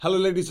Hello,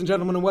 ladies and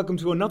gentlemen, and welcome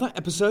to another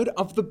episode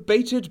of the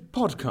Baited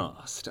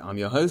Podcast. I'm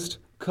your host,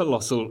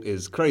 Colossal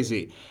is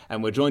Crazy,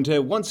 and we're joined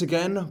here once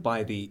again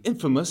by the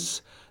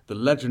infamous, the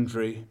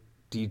legendary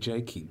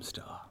DJ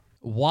Keemstar.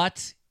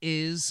 What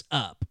is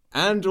up?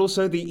 And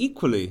also the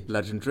equally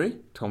legendary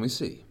Tommy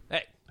C.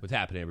 Hey, what's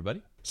happening,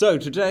 everybody? So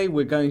today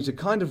we're going to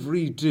kind of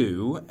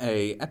redo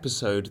a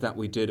episode that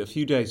we did a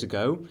few days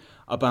ago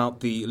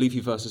about the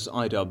Leafy versus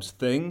iDubbbz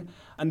thing.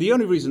 And the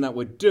only reason that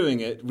we're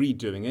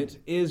redoing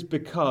it, is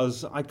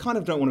because I kind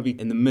of don't want to be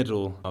in the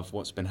middle of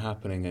what's been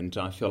happening, and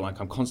I feel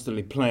like I'm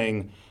constantly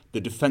playing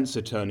the defense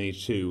attorney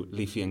to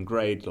Leafy and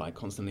Grade, like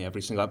constantly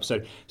every single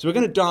episode. So we're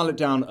going to dial it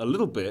down a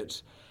little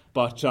bit,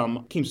 but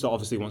Keemstar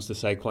obviously wants to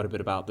say quite a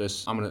bit about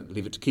this. I'm going to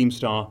leave it to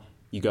Keemstar.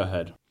 You go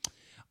ahead.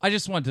 I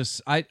just wanted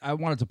to. I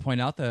wanted to point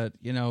out that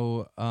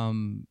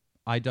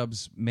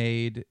iDubbbz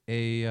made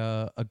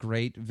a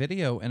great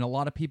video, and a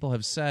lot of people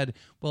have said,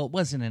 well, it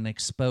wasn't an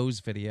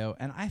exposed video,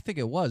 and I think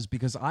it was,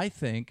 because I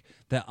think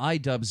that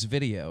iDubbbz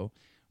video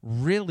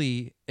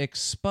really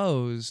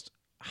exposed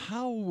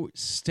how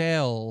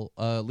stale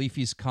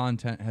Leafy's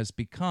content has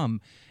become.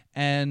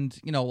 And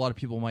a lot of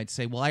people might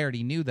say, well, I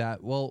already knew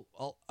that. Well,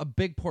 a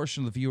big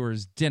portion of the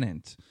viewers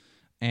didn't.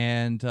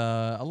 And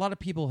a lot of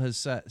people has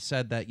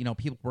said that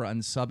people were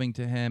unsubbing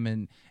to him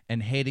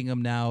and hating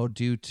him now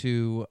due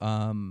to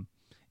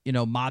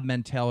mob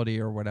mentality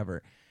or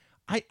whatever.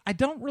 I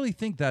don't really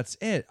think that's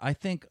it. I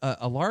think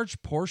a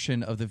large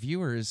portion of the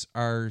viewers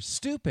are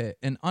stupid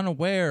and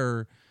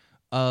unaware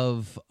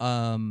of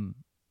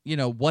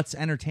what's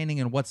entertaining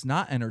and what's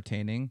not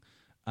entertaining.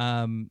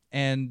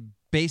 And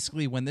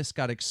basically, when this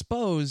got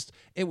exposed,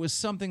 it was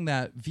something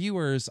that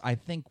viewers, I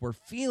think, were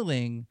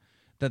feeling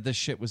that this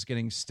shit was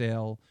getting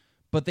stale,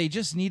 but they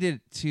just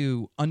needed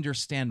to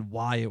understand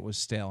why it was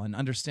stale and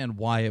understand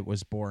why it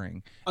was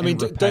boring. I mean,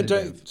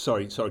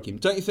 sorry, Keem.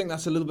 Don't you think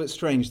that's a little bit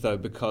strange, though,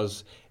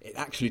 because it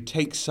actually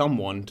takes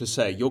someone to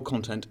say your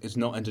content is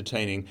not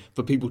entertaining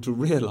for people to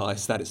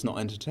realize that it's not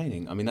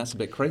entertaining? I mean, that's a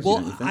bit crazy,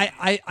 don't you think?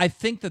 I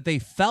think that they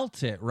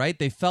felt it, right?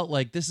 They felt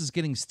like this is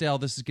getting stale,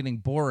 this is getting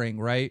boring,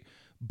 right?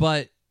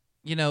 But,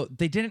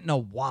 they didn't know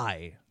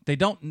why. They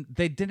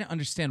didn't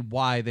understand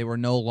why they were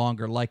no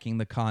longer liking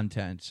the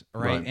content,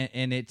 right?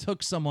 And it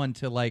took someone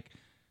to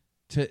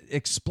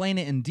explain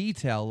it in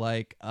detail,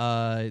 like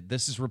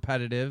this is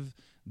repetitive,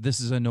 this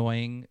is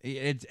annoying.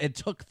 It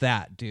took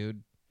that,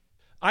 dude.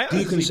 Do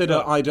you consider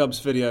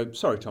iDubbbz video?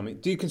 Sorry, Tommy.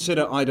 Do you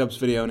consider iDubbbz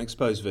video an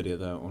exposed video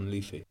though on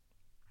Leafy?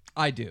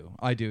 I do,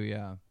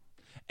 yeah.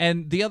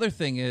 And the other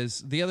thing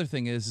is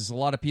a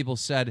lot of people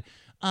said,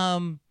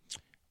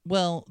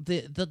 well,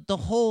 the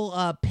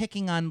whole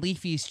picking on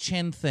Leafy's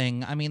chin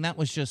thing, I mean, that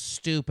was just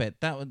stupid.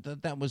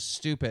 That was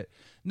stupid.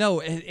 No,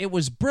 it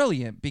was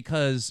brilliant,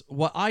 because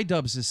what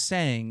iDubbbz is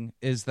saying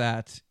is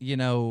that,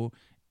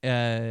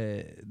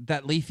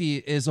 that Leafy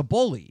is a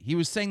bully. He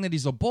was saying that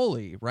he's a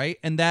bully, right?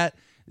 And that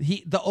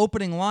the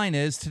opening line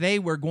is, today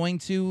we're going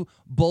to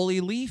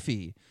bully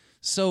Leafy.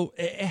 So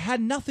it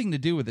had nothing to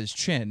do with his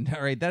chin,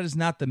 all right? That is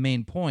not the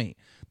main point.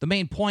 The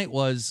main point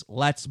was,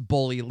 let's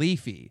bully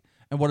Leafy.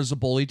 And what does a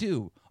bully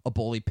do? A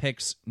bully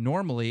picks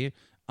normally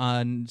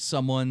on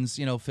someone's,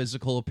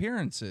 physical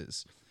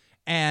appearances.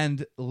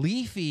 And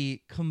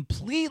Leafy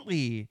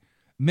completely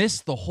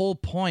missed the whole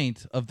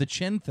point of the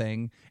chin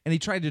thing, and he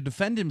tried to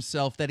defend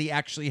himself that he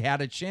actually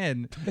had a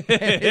chin.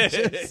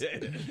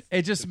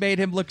 It just made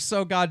him look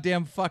so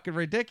goddamn fucking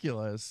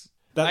ridiculous.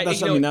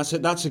 That's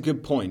a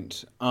good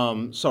point.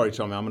 Sorry,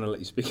 Tommy, I'm going to let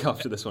you speak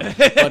after this one.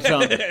 But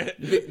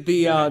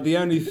the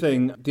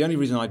only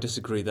reason I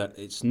disagree that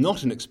it's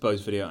not an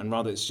exposed video, and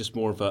rather it's just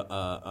more of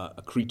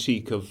a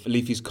critique of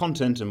Leafy's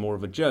content and more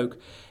of a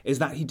joke, is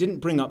that he didn't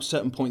bring up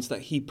certain points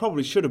that he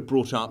probably should have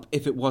brought up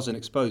if it was an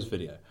exposed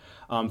video.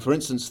 For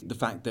instance, the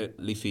fact that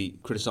Leafy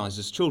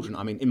criticizes children.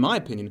 I mean, in my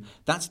opinion,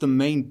 that's the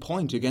main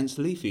point against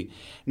Leafy.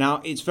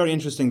 Now, it's very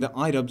interesting that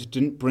iDubbbz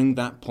didn't bring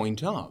that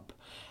point up.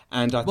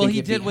 And I think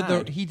he did with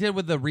the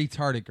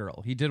retarded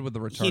girl. He did with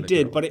the retarded girl. He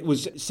did, but it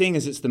was, seeing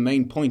as it's the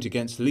main point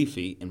against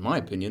Leafy, in my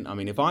opinion, I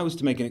mean, if I was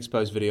to make an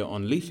exposed video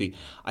on Leafy,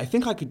 I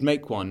think I could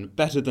make one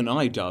better than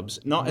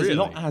iDubbbz, not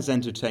as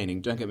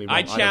entertaining, don't get me wrong.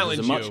 I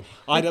challenge you.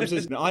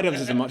 iDubbbz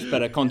is a much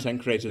better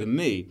content creator than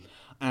me,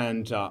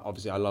 and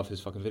obviously I love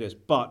his fucking videos,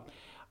 but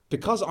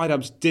because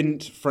iDubbbz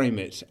didn't frame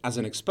it as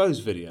an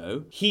exposed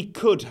video, he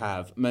could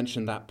have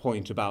mentioned that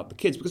point about the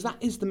kids, because that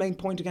is the main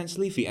point against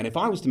Leafy. And if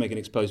I was to make an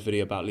exposed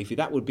video about Leafy,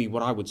 that would be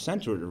what I would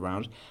center it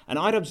around. And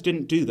iDubbbz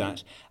didn't do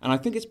that. And I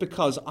think it's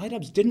because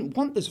iDubbbz didn't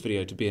want this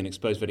video to be an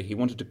exposed video. He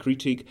wanted to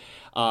critique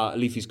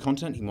Leafy's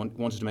content. He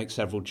wanted to make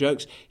several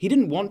jokes. He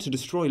didn't want to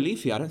destroy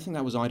Leafy. I don't think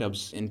that was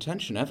iDubbbz's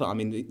intention ever. I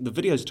mean, the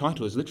video's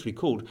title is literally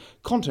called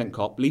Content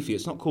Cop Leafy.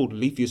 It's not called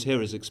Leafy is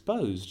Here is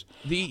Exposed.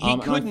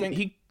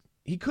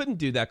 He couldn't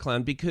do that,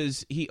 Clown,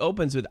 because he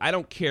opens with, I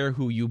don't care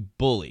who you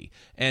bully.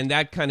 And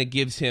that kind of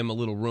gives him a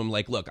little room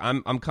like, look,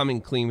 I'm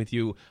coming clean with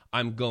you.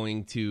 I'm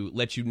going to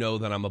let you know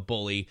that I'm a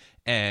bully,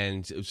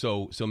 and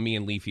so me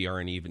and Leafy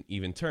are in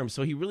even terms.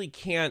 So he really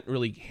can't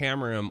really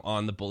hammer him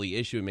on the bully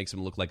issue. It makes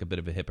him look like a bit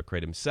of a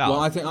hypocrite himself. Well,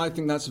 I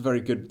think that's a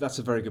very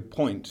good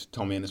point,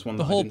 Tommy, and it's one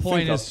The that whole I didn't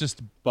point think is of,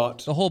 just but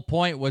the whole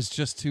point was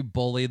just to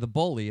bully the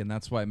bully, and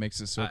that's why it makes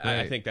it so great.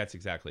 I think that's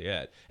exactly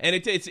it. And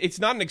it's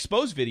not an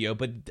exposed video,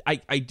 but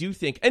I do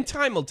think, and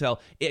time will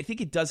tell, I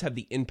think it does have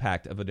the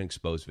impact of an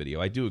exposed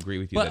video. I do agree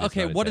with you. But that it's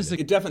okay, not what is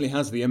intended. it definitely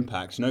has the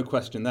impact, no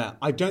question there.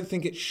 I don't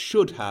think it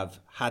should have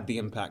had the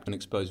impact an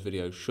exposed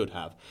video should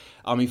have.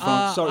 I mean,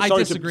 I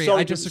disagree.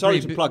 I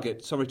disagree.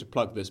 Sorry to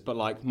plug this, but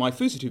like my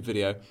FouseyTube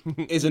video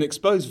is an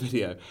exposed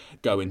video.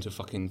 Go into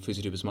fucking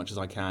FouseyTube as much as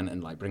I can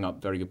and like bring up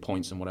very good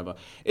points and whatever.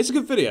 It's a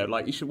good video.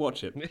 Like you should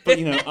watch it. But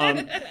you know,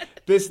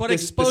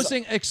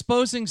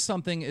 exposing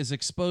something is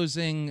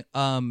exposing,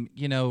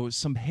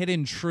 some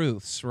hidden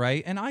truths,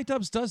 right? And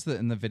iDubbbz does that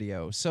in the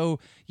video. So,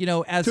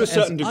 as to a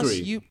certain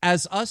degree,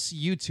 as us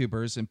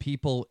YouTubers and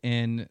people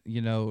in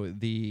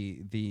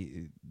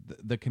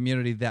the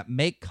community that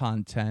make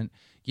content,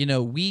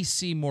 we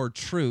see more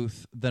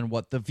truth than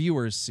what the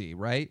viewers see,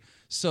 right?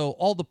 So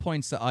all the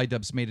points that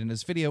iDubbbz made in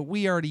his video,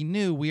 we already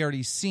knew, we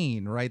already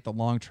seen, right? The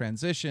long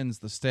transitions,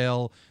 the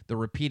stale, the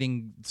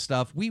repeating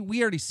stuff.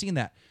 We already seen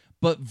that.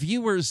 But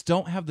viewers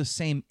don't have the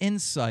same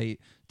insight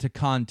to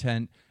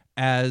content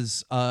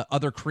as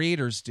other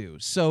creators do.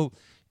 So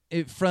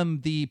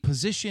from the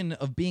position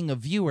of being a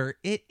viewer,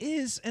 it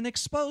is an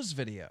exposed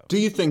video. do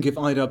you think if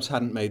iDubbbz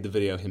hadn't made the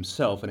video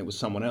himself and it was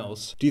someone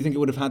else, do you think it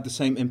would have had the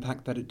same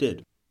impact that it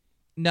did?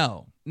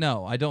 No,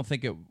 I don't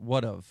think it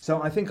would have.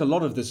 So I think a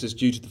lot of this is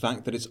due to the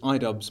fact that it's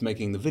iDubbbz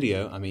making the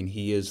video. I mean,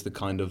 he is the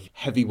kind of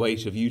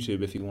heavyweight of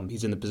YouTube, if you want.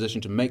 He's in the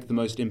position to make the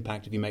most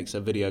impact if he makes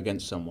a video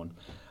against someone.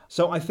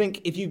 So I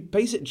think if you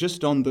base it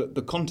just on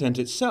the content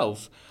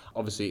itself,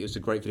 obviously it was a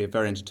great video,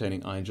 very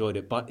entertaining, I enjoyed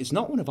it, but it's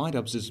not one of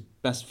iDubbbz's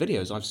best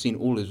videos. I've seen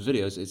all his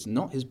videos. It's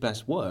not his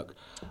best work.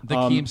 The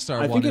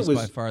Keemstar one is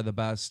by far the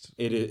best.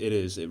 It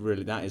is. It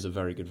really, that is a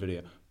very good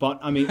video. But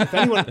I mean,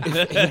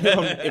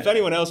 if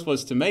anyone else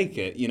was to make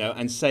it,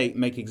 and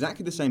make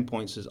exactly the same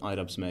points as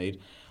iDubbbz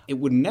made, it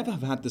would never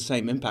have had the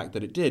same impact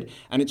that it did.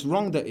 And it's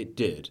wrong that it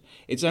did.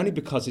 It's only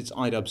because it's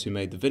iDubbbz who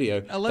made the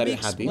video that it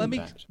had the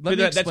impact. Let me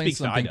that explain speaks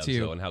something to to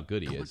you. iDubbbz, and how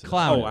good he is.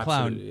 Clown.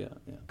 Absolutely,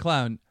 yeah.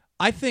 Clown.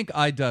 I think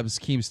iDubbbz's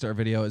Keemstar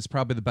video is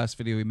probably the best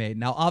video he made.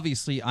 Now,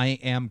 obviously, I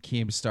am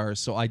Keemstar,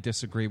 so I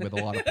disagree with a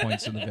lot of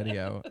points in the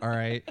video, all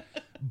right?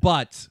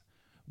 But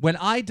when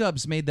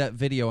iDubbbz made that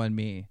video on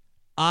me,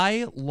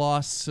 I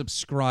lost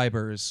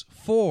subscribers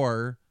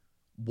for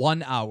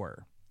 1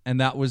 hour, and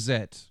that was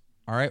it,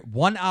 all right?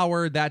 1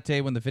 hour that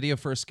day when the video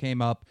first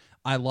came up,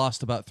 I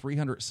lost about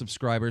 300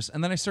 subscribers,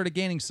 and then I started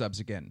gaining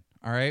subs again,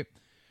 all right?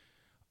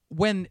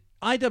 When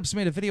iDubbbz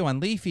made a video on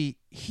Leafy,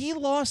 he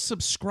lost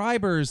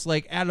subscribers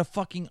like at a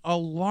fucking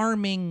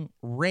alarming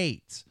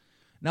rate.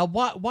 Now,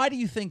 why do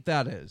you think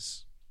that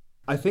is?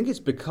 I think it's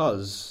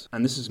because,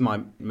 and this is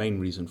my main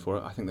reason for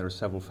it, I think there are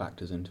several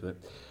factors into it.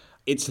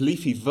 It's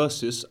Leafy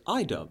versus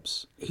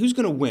iDubbbz. Who's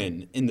going to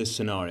win in this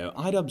scenario?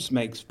 iDubbbz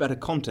makes better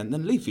content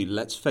than Leafy.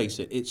 Let's face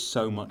it, it's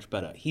so much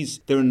better.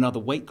 They're another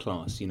weight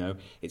class,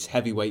 It's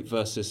heavyweight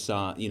versus,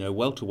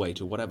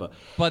 welterweight or whatever.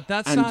 But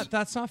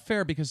that's not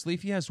fair because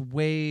Leafy has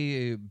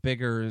way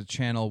bigger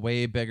channel,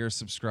 way bigger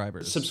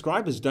subscribers.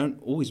 Subscribers don't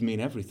always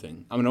mean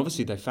everything. I mean,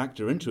 obviously they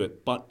factor into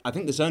it, but I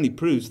think this only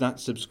proves that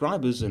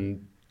subscribers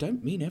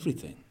don't mean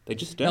everything. They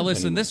just don't. Now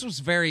listen,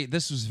 anymore.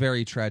 this was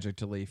very tragic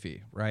to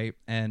Leafy, right?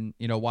 And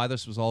why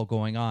this was all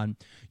going on.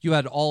 You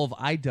had all of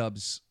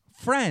iDubbbz's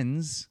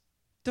friends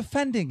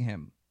defending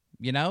him.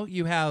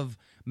 You have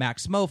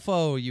Max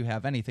Mofo, you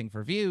have Anything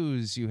for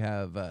Views, you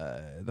have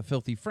the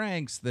Filthy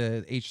Franks,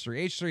 the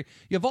H3H3.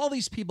 You have all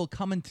these people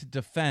coming to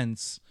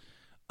defense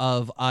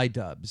of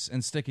iDubbbz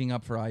and sticking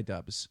up for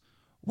iDubbbz.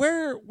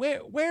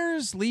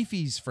 Where's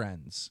Leafy's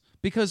friends?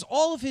 Because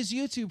all of his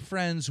YouTube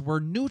friends were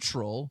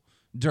neutral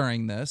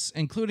during this,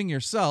 including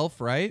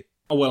yourself, right?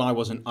 Oh, well, I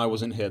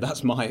wasn't here.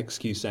 That's my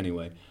excuse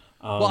anyway.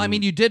 Well, I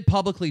mean, you did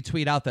publicly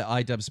tweet out that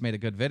iDubbbz made a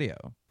good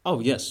video. Oh,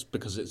 yes,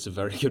 because it's a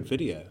very good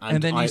video.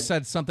 And then you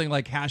said something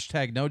like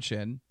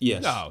 #NoChin.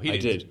 Yes, No, I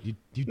did.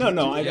 You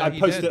No, Yeah, I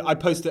he posted. did. I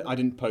posted. I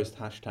didn't post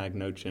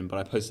 #NoChin, but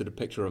I posted a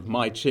picture of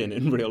my chin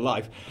in real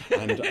life,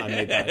 and I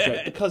made that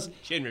joke because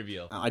Chin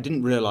reveal. I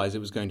didn't realize it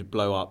was going to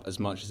blow up as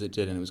much as it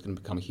did, and it was going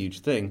to become a huge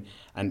thing.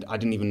 And I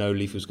didn't even know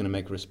Leafy was going to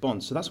make a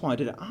response, so that's why I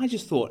did it. I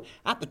just thought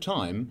at the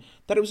time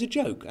that it was a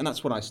joke, and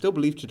that's what I still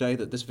believe today,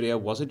 that this video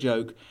was a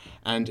joke,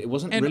 and it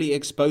wasn't really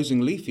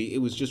exposing Leafy. It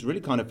was just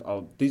really kind of,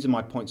 oh, these are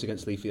my points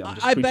against Leafy. I'm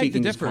just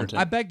critiquing his content.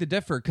 I beg to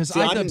differ because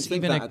I didn't iDubbbz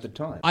think even that at the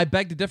time. I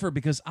beg to differ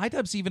because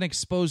iDubbbz even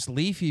exposed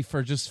Leafy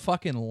for just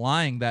fucking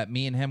lying that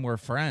me and him were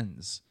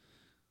friends.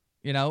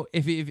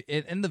 If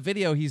in the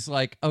video he's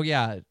like, oh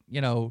yeah,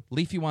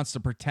 Leafy wants to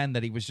pretend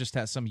that he was just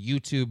at some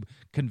YouTube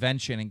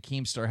convention and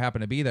Keemstar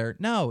happened to be there.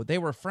 No, they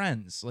were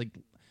friends. Like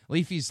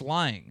Leafy's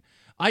lying.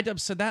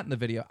 iDubbbz said that in the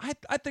video.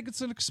 I think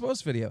it's an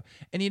exposed video.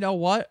 And you know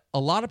what? A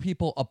lot of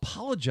people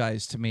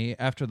apologized to me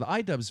after the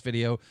iDubbbz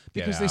video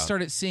because they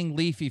started seeing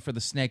Leafy for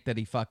the snake that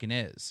he fucking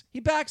is.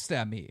 He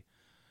backstabbed me.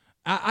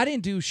 I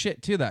didn't do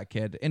shit to that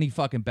kid, and he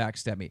fucking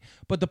backstabbed me.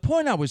 But the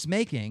point I was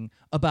making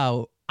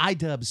about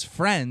iDubbbz's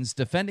friends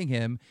defending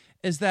him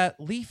is that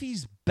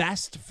Leafy's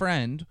best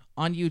friend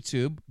on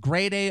YouTube,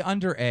 grade A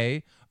under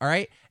A, all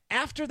right,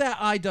 after that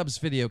iDubbbz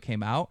video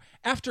came out,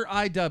 after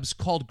iDubbbz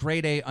called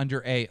grade A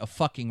under A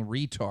fucking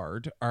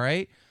retard, all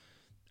right,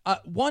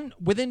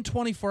 within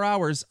 24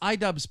 hours,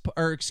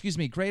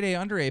 grade A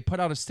under A put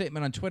out a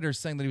statement on Twitter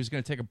saying that he was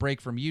going to take a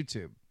break from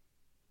YouTube.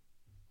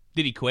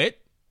 Did he quit?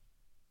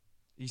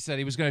 He said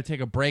he was going to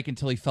take a break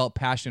until he felt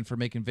passion for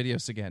making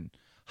videos again.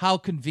 How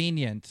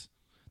convenient.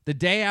 The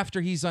day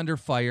after he's under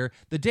fire,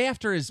 the day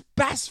after his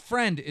best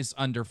friend is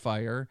under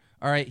fire,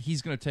 all right,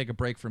 he's going to take a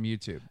break from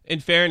YouTube.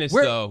 In fairness,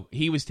 though,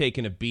 he was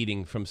taking a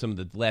beating from some of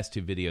the last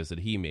 2 videos that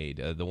he made.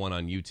 The one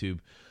on YouTube,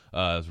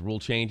 rule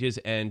changes,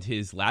 and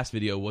his last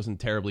video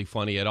wasn't terribly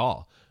funny at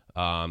all.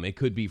 It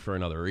could be for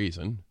another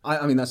reason.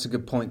 I mean, that's a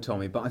good point,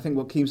 Tommy. But I think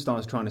what Keemstar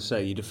is trying to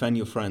say, you defend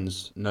your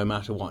friends no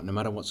matter what. No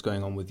matter what's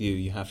going on with you,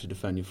 you have to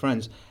defend your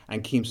friends.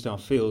 And Keemstar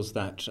feels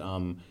that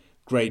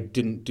Grade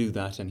didn't do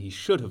that and he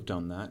should have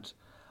done that.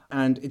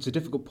 And it's a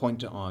difficult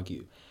point to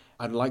argue.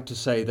 I'd like to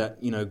say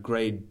that,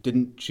 Grade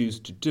didn't choose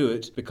to do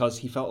it because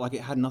he felt like it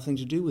had nothing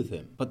to do with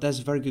him. But there's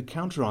a very good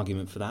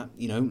counter-argument for that.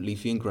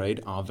 Leafy and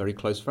Grade are very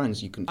close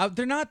friends. You can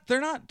they're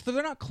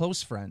not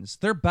close friends.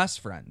 They're best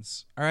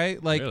friends. All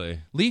right? Like Really?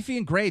 Leafy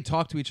and Grade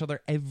talk to each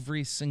other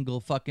every single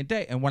fucking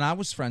day. And when I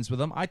was friends with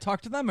them, I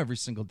talked to them every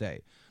single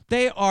day.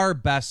 They are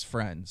best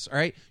friends. All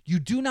right? You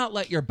do not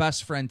let your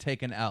best friend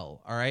take an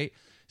L. All right?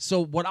 So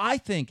what I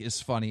think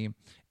is funny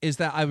is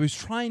that I was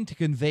trying to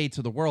convey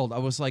to the world, I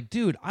was like,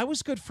 dude, I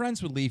was good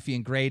friends with Leafy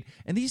and Grade,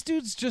 and these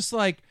dudes just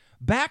like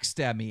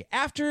backstab me.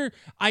 After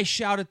I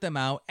shouted them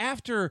out,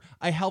 after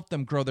I helped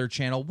them grow their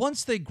channel,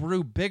 once they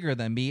grew bigger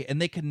than me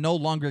and they could no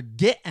longer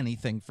get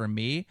anything from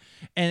me,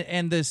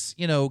 and this,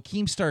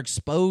 Keemstar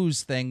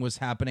Exposed thing was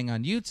happening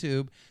on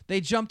YouTube, they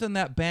jumped in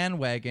that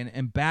bandwagon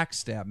and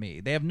backstabbed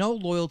me. They have no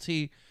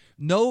loyalty,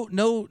 no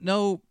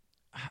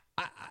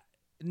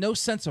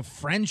sense of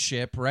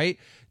friendship, right?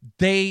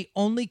 They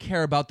only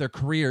care about their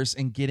careers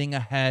and getting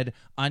ahead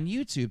on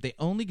YouTube. They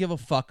only give a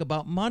fuck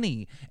about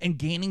money and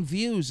gaining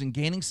views and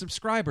gaining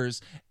subscribers,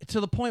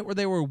 to the point where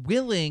they were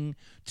willing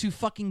to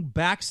fucking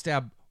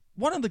backstab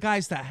one of the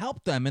guys that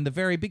helped them in the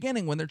very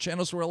beginning when their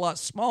channels were a lot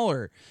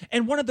smaller,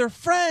 and one of their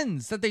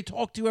friends that they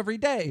talk to every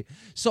day.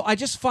 So I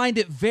just find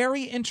it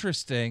very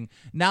interesting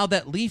now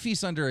that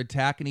Leafy's under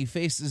attack and he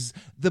faces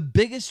the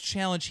biggest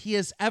challenge he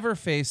has ever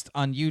faced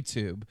on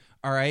YouTube,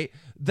 all right,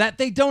 that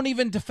they don't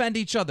even defend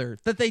each other.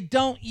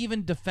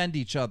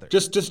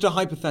 Just a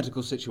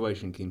hypothetical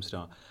situation,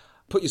 Keemstar.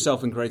 Put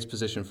yourself in Grade's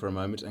position for a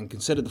moment and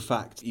consider the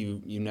fact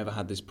you never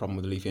had this problem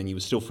with Leafy and you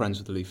were still friends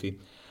with Leafy.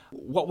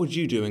 What would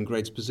you do in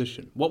Grade's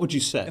position? What would you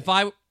say?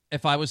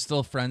 If I was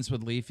still friends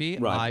with Leafy,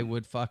 right, I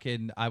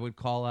would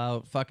call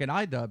out fucking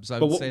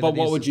iDubbbz. But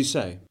what would you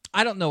say?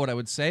 I don't know what I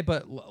would say,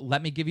 but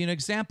let me give you an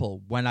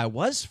example. When I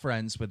was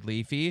friends with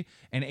Leafy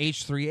and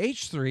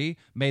H3H3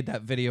 made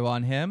that video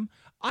on him,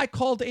 I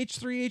called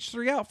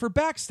H3H3 out for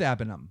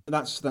backstabbing him.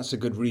 That's a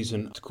good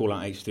reason to call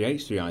out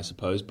H3H3, I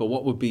suppose. But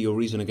what would be your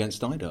reason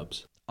against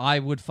iDubbbz? I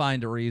would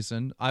find a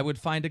reason. I would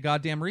find a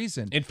goddamn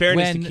reason. In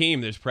fairness to Keem,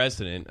 there's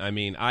precedent. I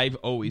mean, I've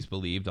always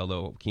believed,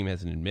 although Keem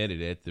hasn't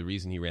admitted it, the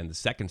reason he ran the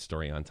second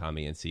story on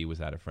Tommy NC was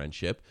out of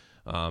friendship.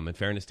 In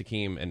fairness to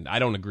Keem, and I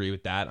don't agree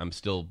with that. I'm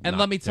still. And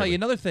let me tell you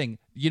another thing.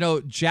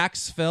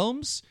 Jax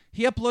Films,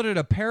 he uploaded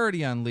a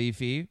parody on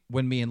Leafy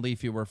when me and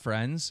Leafy were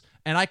friends,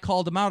 and I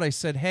called him out. I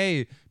said,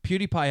 "Hey,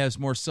 PewDiePie has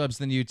more subs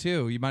than you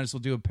too. You might as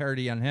well do a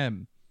parody on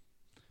him."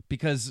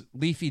 Because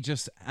Leafy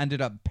just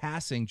ended up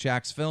passing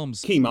Jax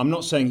Films. Keem, I'm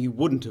not saying he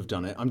wouldn't have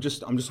done it. I'm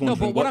just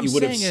wondering what you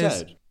would have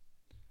said.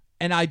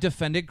 And I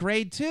defended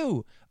Grade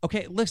too.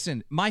 Okay,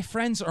 listen, my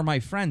friends are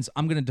my friends.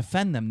 I'm going to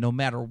defend them no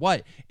matter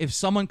what. If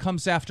someone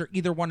comes after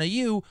either one of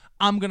you,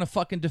 I'm going to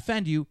fucking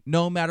defend you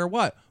no matter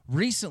what.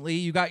 Recently,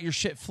 you got your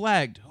shit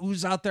flagged.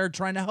 Who's out there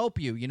trying to help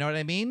you? You know what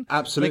I mean?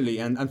 Absolutely,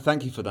 and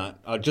thank you for that.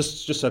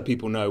 Just so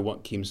people know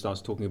what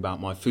Keemstar's talking about,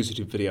 my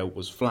FouseyTube video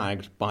was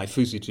flagged by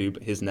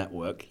FouseyTube, his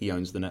network. He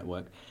owns the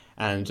network.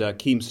 And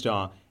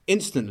Keemstar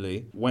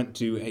instantly went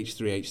to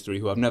H3H3,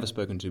 who I've never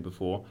spoken to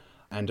before,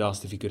 and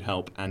asked if he could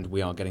help, and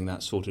we are getting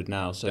that sorted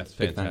now. So that's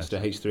big thanks to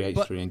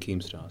H3H3 and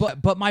Keemstar.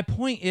 But my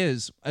point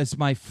is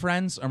my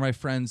friends are my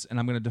friends, and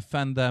I'm going to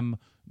defend them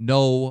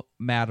no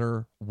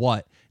matter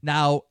what.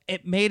 Now,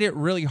 it made it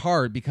really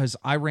hard because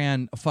I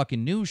ran a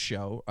fucking news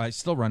show. I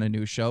still run a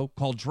news show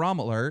called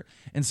Drama Alert,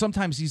 and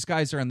sometimes these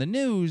guys are in the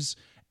news,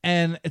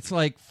 and it's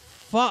like,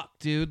 fuck,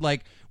 dude.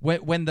 Like,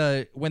 when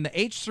the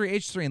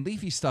H3H3 and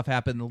Leafy stuff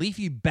happened,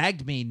 Leafy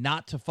begged me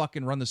not to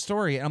fucking run the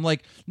story, and I'm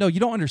like, no, you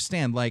don't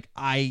understand. Like,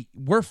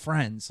 we're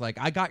friends. Like,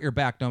 I got your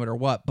back no matter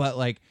what, but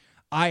like,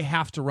 I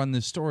have to run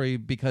this story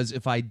because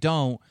if I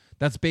don't,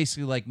 that's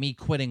basically like me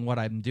quitting what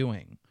I'm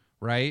doing,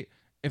 right?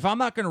 If I'm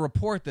not going to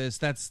report this,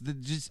 that's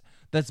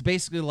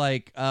basically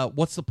like,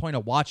 what's the point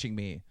of watching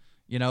me?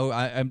 You know,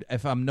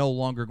 if I'm no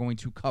longer going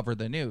to cover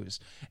the news.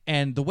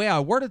 And the way I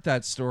worded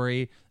that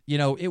story, you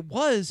know, it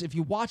was, if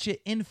you watch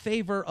it, in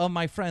favor of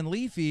my friend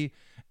Leafy.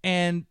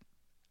 And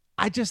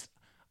I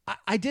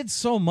did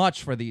so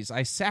much for these.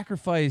 I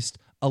sacrificed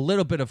a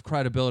little bit of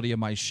credibility of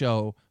my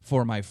show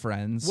for my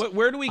friends.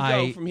 Where do we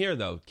go from here,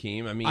 though,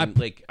 Keem? I mean,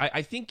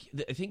 I think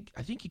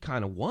you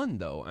kind of won,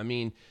 though. I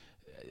mean,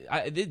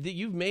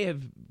 you may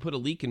have put a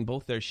leak in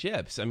both their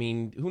ships. I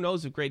mean, who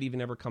knows if Great even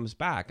ever comes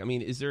back? I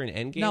mean, is there an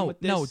end game with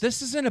this? No,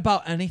 this isn't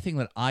about anything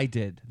that I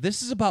did.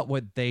 This is about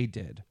what they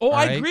did. Oh,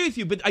 I agree with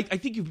you, but I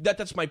think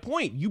that's my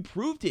point. You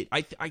proved it.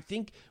 I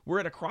think we're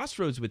at a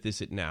crossroads with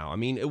this now. I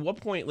mean, at what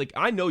point? Like,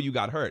 I know you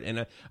got hurt,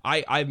 and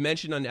I've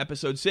mentioned on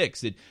episode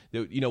 6 that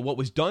you know what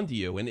was done to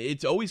you, and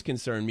it's always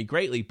concerned me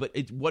greatly. But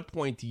at what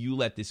point do you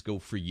let this go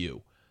for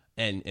you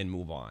and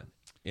move on?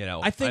 You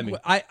know, I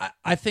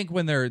think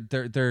when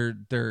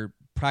they're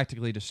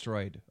practically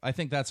destroyed, I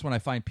think that's when I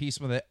find peace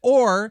with it.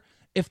 Or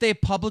if they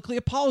publicly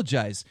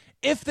apologize.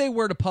 If they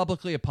were to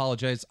publicly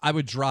apologize, I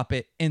would drop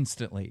it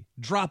instantly.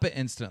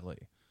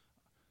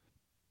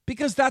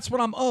 Because that's what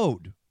I'm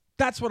owed.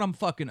 That's what I'm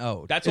fucking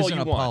owed. That's all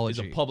you want is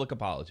a public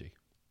apology.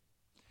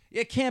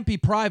 It can't be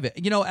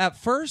private. You know, at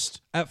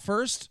first,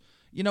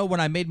 you know, when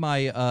I made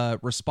my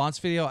response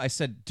video, I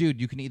said,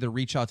 dude, you can either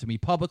reach out to me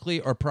publicly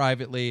or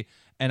privately,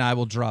 and I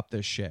will drop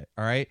this shit,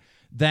 all right?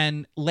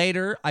 Then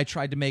later, I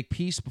tried to make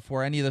peace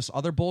before any of this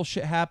other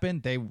bullshit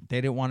happened. They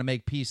didn't want to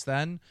make peace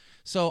then.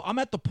 So I'm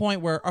at the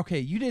point where, okay,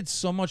 you did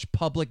so much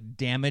public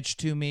damage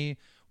to me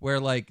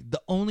where, like,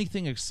 the only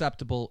thing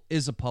acceptable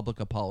is a public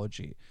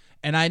apology.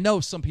 And I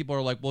know some people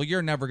are like, well,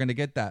 you're never going to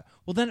get that.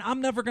 Well, then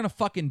I'm never going to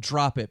fucking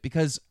drop it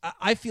because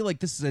I feel like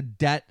this is a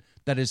debt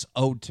that is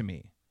owed to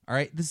me. All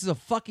right, this is a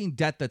fucking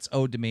debt that's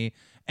owed to me,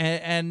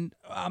 and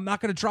I'm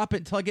not going to drop it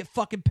until I get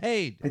fucking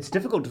paid. It's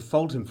difficult to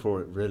fault him for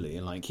it, really.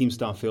 Like,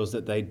 Keemstar feels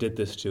that they did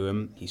this to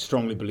him. He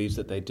strongly believes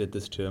that they did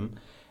this to him.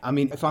 I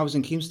mean, if I was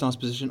in Keemstar's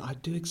position,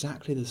 I'd do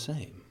exactly the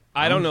same.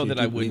 I don't know that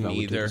I wouldn't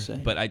either,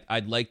 but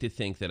I'd like to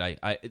think that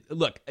I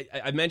look.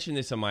 I mentioned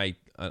this on my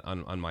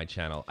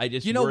channel. I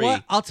just worry.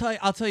 What? I'll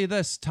tell you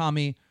this,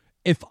 Tommy.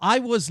 If I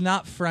was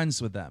not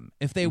friends with them,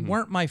 if they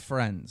weren't my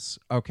friends,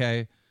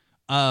 okay,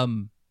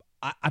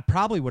 I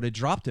probably would have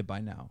dropped it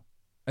by now.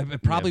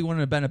 It probably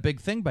wouldn't have been a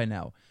big thing by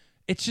now.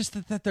 It's just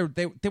that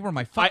they were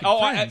my fucking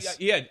friends.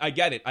 I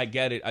get it. I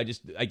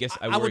guess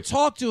I would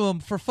talk to them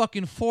for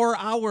fucking 4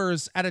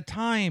 hours at a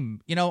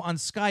time, you know, on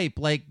Skype,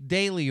 like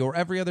daily or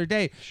every other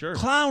day. Sure.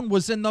 Clown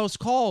was in those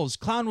calls.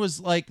 Clown was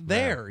like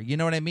there. You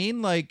know what I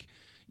mean? Like,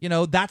 you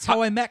know, that's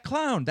how I met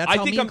Clown. That's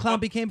how me and Clown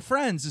became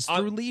friends, is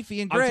through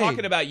Leafy and Gray. I'm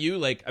talking about you.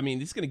 Like, I mean,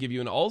 this is going to give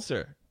you an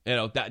ulcer. You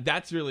know,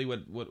 that's really what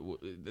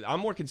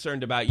I'm more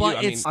concerned about.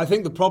 I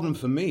think the problem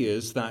for me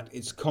is that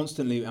it's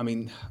constantly, I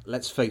mean,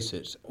 let's face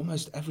it,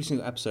 almost every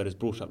single episode has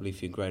brought up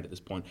Leafy and Grade at this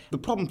point. The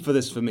problem for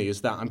this for me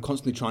is that I'm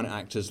constantly trying to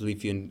act as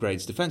Leafy and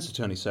Grade's defense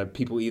attorney, so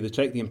people either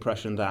take the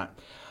impression that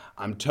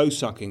I'm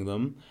toe-sucking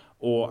them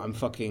or I'm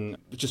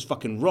just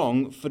fucking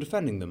wrong for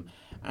defending them.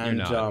 And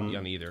you're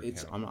not either.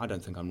 I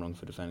don't think I'm wrong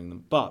for defending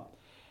them, but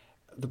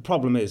the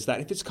problem is that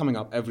if it's coming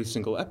up every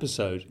single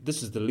episode,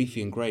 this is the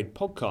Leafy and Grade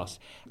podcast.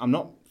 I'm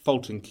not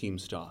faulting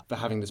Keemstar for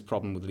having this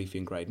problem with Leafy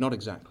and Grade. Not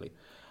exactly.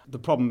 The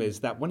problem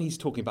is that when he's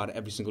talking about it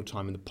every single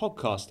time in the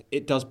podcast,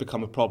 it does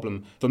become a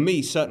problem for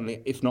me,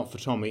 certainly, if not for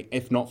Tommy,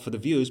 if not for the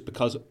viewers,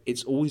 because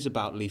it's always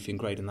about Leafy and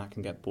Grade, and that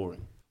can get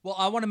boring. Well,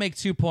 I want to make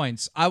 2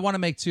 points.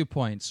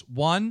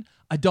 One,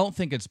 I don't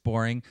think it's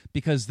boring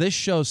because this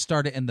show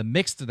started in the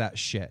mix of that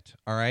shit,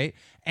 all right?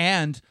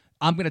 And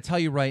I'm going to tell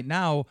you right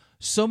now,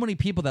 so many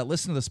people that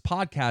listen to this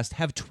podcast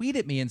have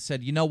tweeted me and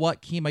said, you know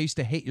what, Keem, I used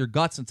to hate your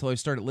guts until I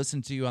started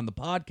listening to you on the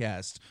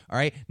podcast. All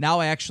right. Now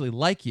I actually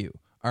like you.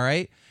 All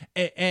right.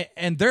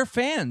 And they're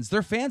fans.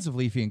 They're fans of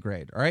Leafy and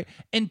Grade. All right.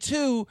 And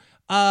 2,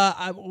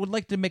 I would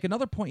like to make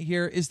another point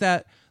here is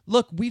that,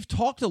 look, we've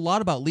talked a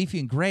lot about Leafy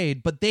and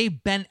Grade, but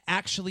they've been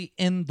actually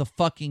in the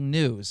fucking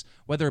news,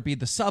 whether it be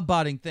the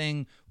subbotting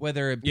thing,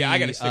 whether it be... Yeah, I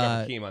got to stick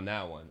up with Keem on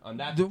that one. On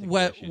that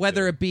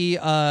whether it be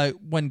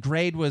when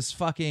Grade was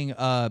fucking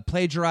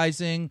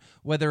plagiarizing,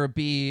 whether it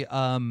be...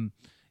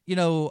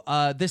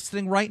 this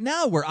thing right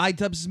now where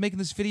iDubbbz is making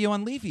this video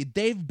on Leafy.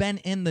 They've been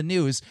in the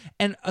news.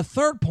 And a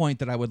third point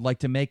that I would like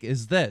to make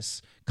is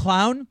this.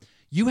 Clown,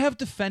 you have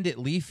defended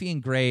Leafy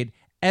and Grade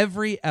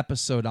every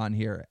episode on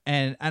here,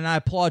 and I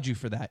applaud you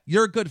for that.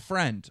 You're a good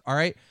friend, all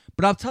right?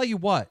 But I'll tell you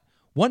what,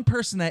 one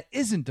person that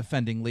isn't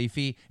defending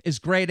Leafy is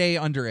Grade A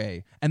under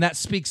A, and that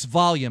speaks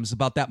volumes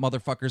about that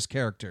motherfucker's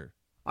character.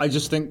 I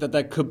just think that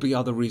there could be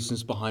other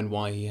reasons behind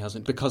why he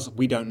hasn't, because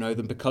we don't know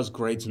them, because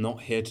Grade's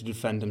not here to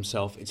defend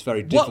himself. It's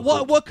very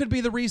difficult. What could be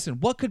the reason?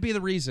 What could be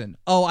the reason?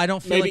 Oh, I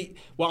don't feel like...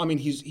 Well, I mean,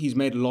 he's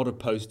made a lot of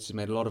posts, he's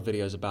made a lot of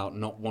videos about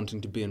not wanting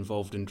to be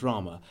involved in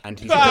drama, and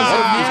he's... It doesn't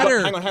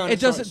matter. Hang on.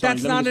 It doesn't. Sorry,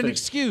 that's let me not just an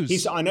finish.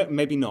 excuse. I know,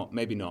 maybe not.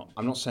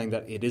 I'm not saying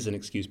that it is an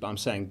excuse, but I'm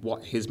saying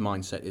what his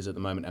mindset is at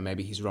the moment, and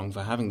maybe he's wrong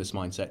for having this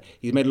mindset.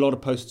 He's made a lot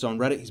of posts on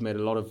Reddit. He's made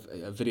a lot of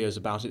videos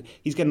about it.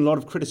 He's getting a lot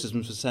of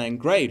criticisms for saying,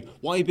 "Grade,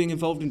 why are you being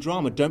involved in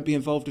drama? Don't be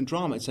involved in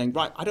drama." It's saying,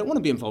 right, I don't want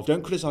to be involved.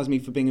 Don't criticize me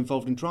for being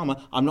involved in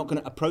drama. I'm not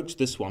going to approach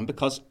this one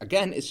because,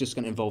 again, it's just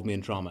going to involve me in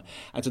drama.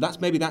 And so that's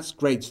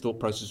Grade's thought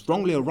process.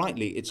 Wrongly or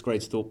rightly, it's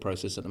Grade's thought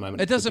process at the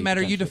moment. It doesn't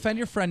matter. You defend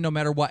your friend no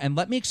matter what. And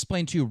let me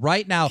explain to you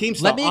right now.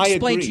 Keemstar, I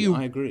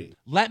agree.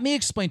 Let me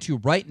explain to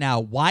you right now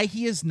why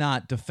he is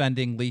not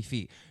defending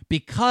Leafy.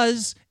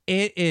 Because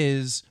it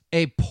is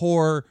a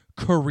poor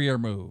career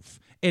move.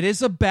 It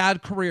is a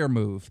bad career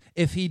move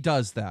if he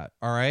does that,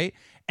 all right?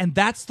 And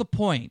that's the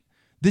point.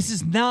 This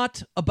is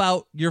not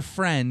about your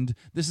friend.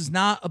 This is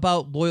not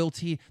about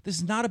loyalty. This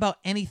is not about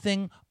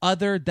anything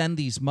other than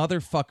these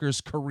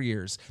motherfuckers'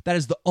 careers. That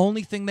is the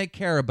only thing they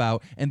care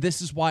about, and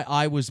this is why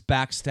I was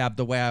backstabbed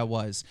the way I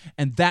was.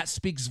 And that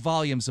speaks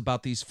volumes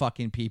about these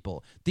fucking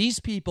people. These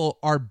people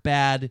are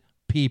bad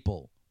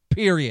people,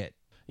 period.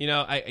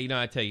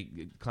 I tell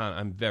you, Clown,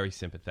 I'm very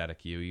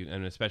sympathetic to you,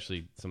 and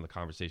especially some of the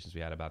conversations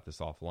we had about this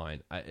offline.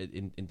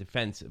 In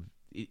defense,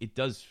 it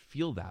does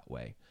feel that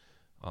way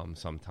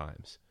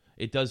sometimes.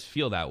 It does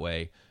feel that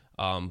way,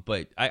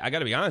 but I got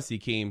to be honest,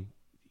 Keem,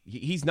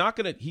 he's not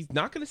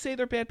gonna say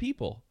they're bad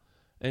people,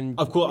 and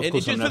of course,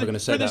 I'm never going to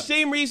say that.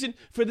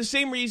 For the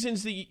same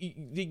reasons that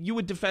you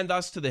would defend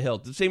us to the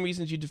hilt, the same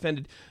reasons you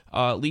defended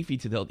Leafy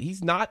to the hilt.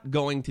 He's not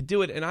going to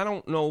do it, and I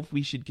don't know if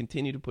we should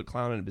continue to put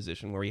Clown in a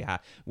position where we.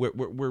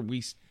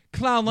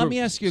 Clown, let me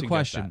ask you a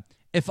question.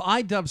 If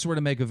iDubbbz were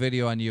to make a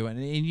video on you,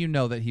 and you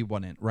know that he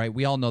wouldn't, right?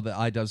 We all know that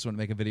iDubbbz wouldn't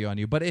make a video on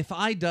you, but if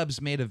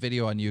iDubbbz made a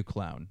video on you,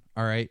 Clown,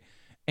 all right?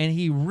 And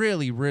he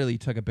really, really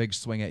took a big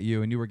swing at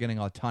you, and you were getting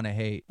a ton of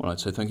hate. Well, I'd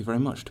say thank you very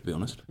much, to be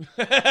honest.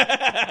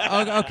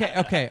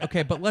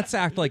 Okay, but let's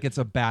act like it's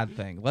a bad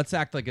thing. Let's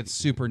act like it's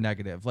super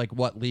negative, like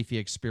what Leafy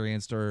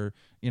experienced, or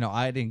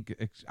I didn't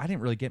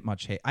really get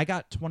much hate. I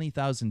got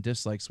 20,000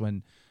 dislikes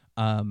when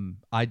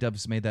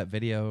iDubbbz made that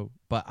video,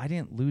 but I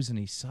didn't lose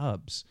any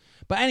subs.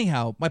 But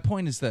anyhow, my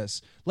point is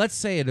this: let's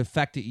say it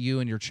affected you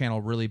and your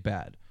channel really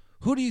bad.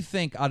 Who do you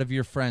think out of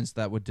your friends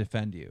that would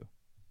defend you?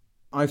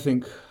 I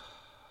think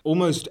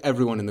almost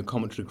everyone in the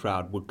commentary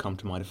crowd would come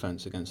to my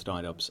defense against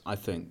iDubbbz,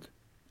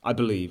 I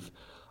believe.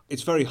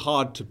 It's very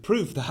hard to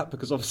prove that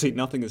because obviously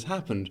nothing has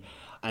happened,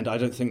 and I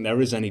don't think there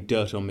is any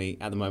dirt on me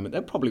at the moment.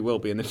 There probably will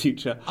be in the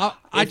future.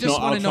 I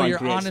just want to know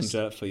your honest...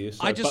 dirt for you.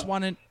 So, I just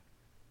want to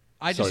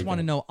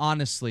know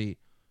honestly,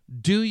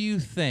 do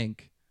you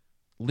think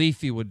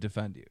Leafy would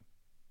defend you?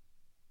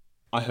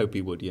 I hope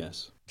he would,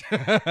 yes. Of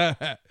course,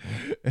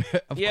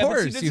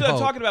 that's what I'm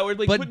talking about. We're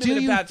like but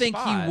do you think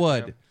spot, he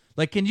would?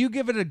 Like, can you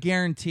give it a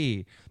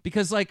guarantee?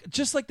 Because,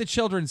 just like the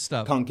children's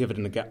stuff, I can't give it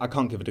a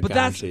guarantee. But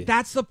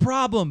that's the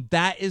problem.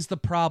 That is the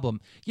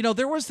problem.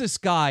 There was this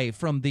guy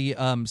from the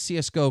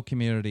CS:GO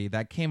community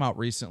that came out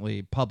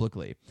recently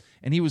publicly,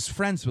 and he was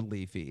friends with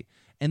Leafy,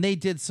 and they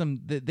did some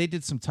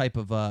type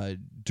of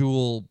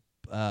dual.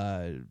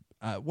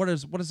 What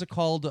is it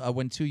called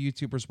when two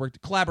YouTubers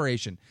worked?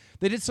 Collaboration.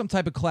 They did some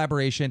type of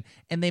collaboration,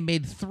 and they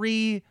made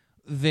 3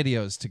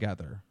 videos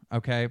together.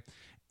 Okay,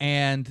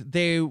 and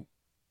they.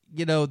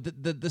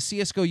 The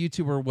CS:GO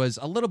YouTuber was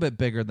a little bit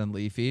bigger than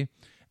Leafy,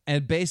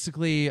 and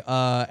basically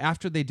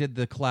after they did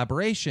the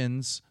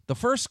collaborations, the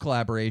first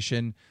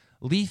collaboration,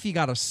 Leafy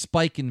got a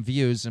spike in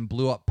views and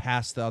blew up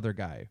past the other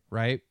guy,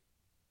 right?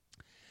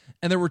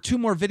 And there were 2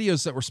 more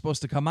videos that were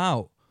supposed to come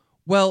out.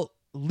 Well,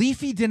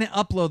 Leafy didn't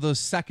upload those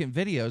second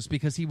videos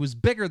because he was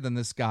bigger than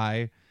this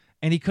guy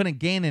and he couldn't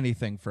gain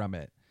anything from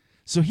it.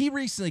 So he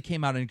recently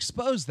came out and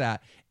exposed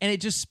that, and it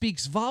just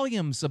speaks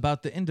volumes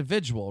about the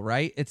individual,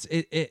 right?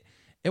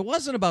 It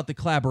wasn't about the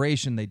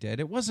collaboration they did.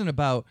 It wasn't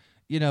about,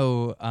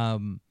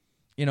 them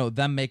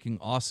making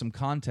awesome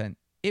content.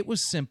 It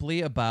was simply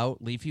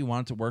about Leafy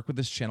wanted to work with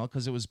this channel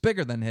because it was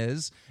bigger than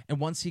his. And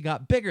once he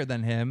got bigger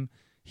than him,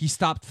 he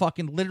stopped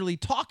fucking literally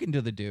talking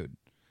to the dude.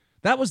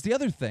 That was the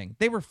other thing.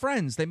 They were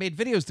friends. They made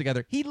videos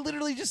together. He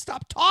literally just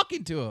stopped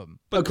talking to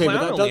him. But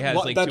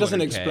that doesn't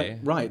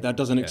explain. Right, that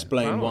doesn't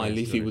explain why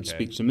Leafy would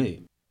speak to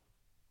me.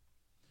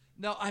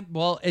 No,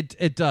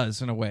 it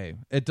does in a way.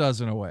 It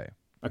does in a way.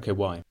 Okay,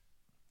 why?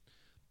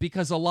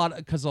 Because a lot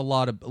of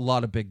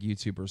big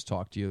YouTubers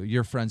talk to you.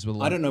 You're friends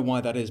with. I don't know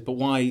why that is, but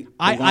why?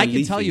 I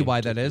can tell you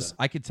why that is.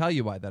 I can tell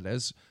you why that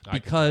is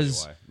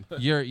because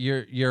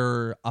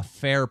you're a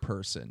fair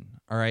person.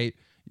 All right.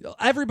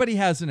 Everybody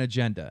has an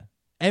agenda.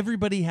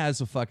 Everybody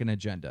has a fucking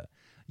agenda.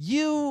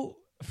 You,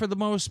 for the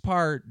most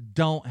part,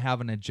 don't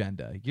have an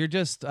agenda. You're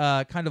just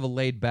kind of a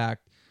laid back.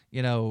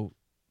 You're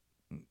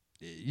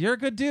a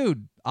good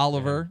dude,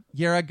 Oliver.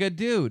 Yeah. You're a good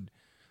dude.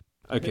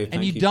 Okay,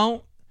 and you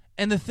don't.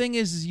 And the thing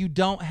is you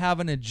don't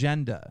have an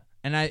agenda.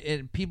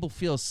 and people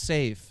feel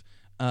safe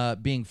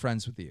being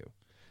friends with you.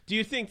 Do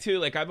you think too?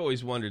 Like I've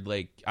always wondered.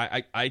 Like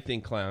I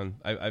think Clown.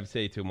 I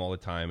say it to him all the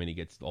time, and he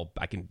gets all.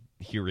 I can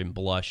hear him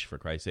blush for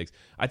Christ's sakes.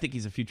 I think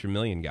he's a future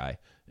million guy.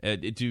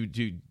 Do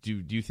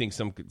you think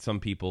some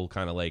people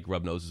kind of like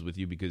rub noses with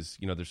you because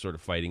they're sort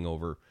of fighting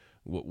over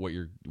what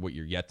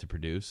you're yet to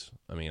produce?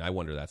 I mean, I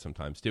wonder that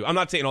sometimes too. I'm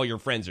not saying all your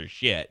friends are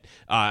shit.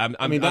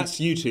 That's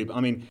YouTube. I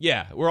mean,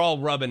 yeah, we're all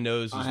rubbing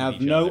noses. I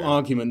have no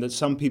argument that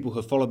some people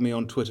have followed me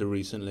on Twitter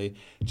recently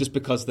just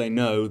because they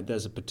know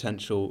there's a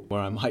potential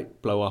where I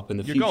might blow up in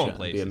the future and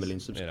be a million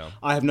subscribers.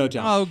 I have no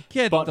doubt. Oh,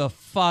 get the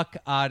fuck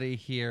out of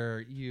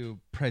here, you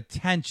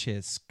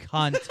pretentious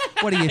cunt!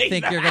 What do you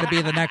think you're going to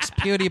be the next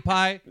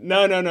PewDiePie?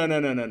 No.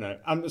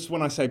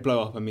 When I say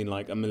blow up, I mean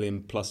like 1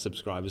 million plus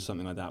subscribers,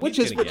 something like that. Which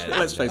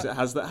let's face it,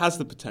 has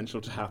the potential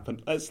to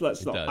happen. Let's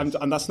not.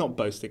 And that's not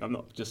boasting. I'm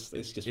not just.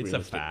 It's just. It's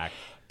realistic. A fact.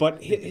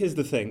 But here's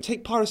the thing.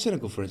 Take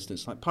Pyrocynical for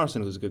instance. Like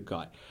Pyrocynical is a good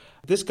guy.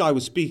 This guy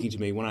was speaking to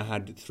me when I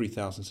had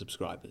 3,000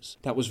 subscribers.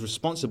 That was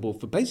responsible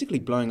for basically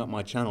blowing up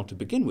my channel to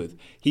begin with.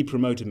 He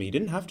promoted me. He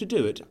didn't have to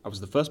do it. I was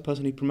the first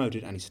person he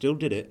promoted, and he still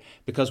did it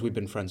because we've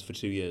been friends for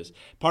 2 years.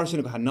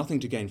 Pyrocynical had nothing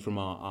to gain from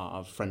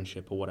our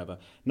friendship or whatever.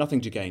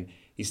 Nothing to gain.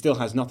 He still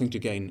has nothing to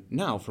gain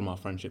now from our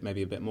friendship,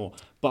 maybe a bit more.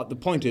 But the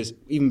point is,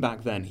 even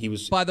back then, he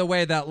was... By the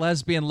way, that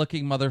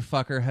lesbian-looking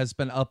motherfucker has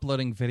been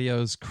uploading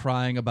videos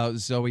crying about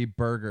Zoe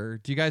Berger.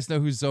 Do you guys know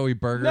who Zoe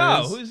Berger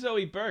is? No, who's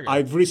Zoe Berger?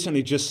 I've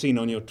recently just seen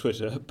on your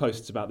Twitter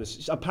posts about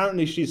this.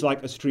 Apparently, she's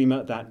like a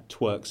streamer that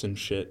twerks and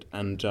shit,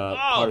 and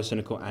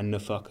Pyrocynical and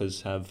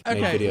Nafuckers have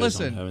made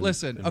videos on her.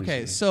 Listen.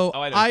 Okay, so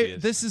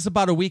this is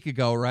about a week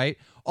ago, right?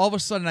 All of a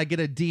sudden, I get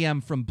a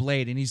DM from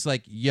Blade, and he's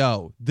like,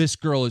 yo, this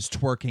girl is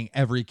twerking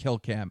every kill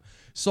cam.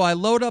 So I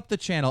load up the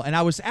channel, and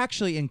I was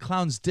actually in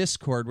Clown's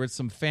Discord with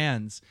some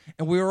fans,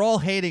 and we were all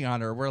hating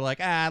on her. We're like,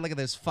 look at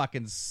this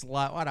fucking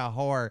slut. What a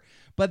whore.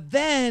 But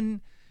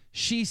then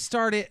she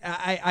started,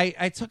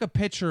 I took a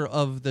picture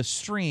of the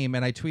stream,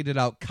 and I tweeted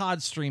out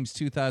COD Streams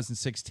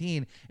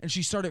 2016, and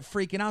she started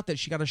freaking out that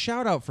she got a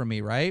shout-out from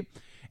me, right?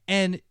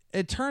 And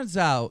it turns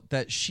out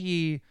that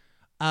she...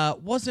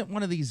 wasn't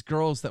one of these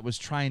girls that was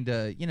trying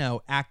to,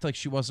 act like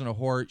she wasn't a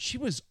whore. She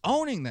was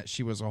owning that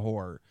she was a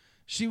whore.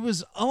 She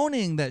was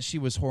owning that she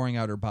was whoring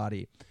out her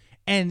body.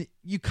 And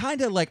you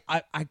kind of like,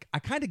 I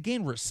kind of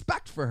gain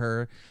respect for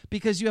her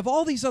because you have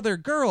all these other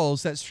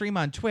girls that stream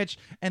on Twitch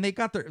and they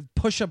got their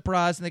push-up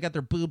bras and they got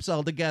their boobs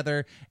all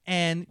together.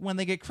 And when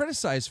they get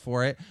criticized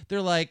for it,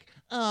 they're like,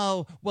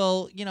 oh,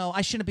 well,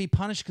 I shouldn't be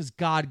punished because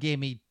God gave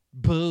me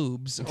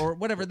boobs or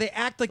whatever. They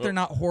act like they're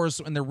not whores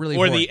when they're really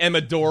the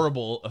Emma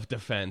Dorable of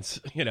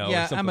defense,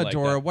 yeah, Emma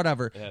Dora,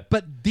 whatever. Yeah.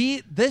 But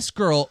this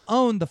girl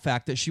owned the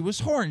fact that she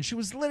was whoring. She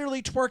was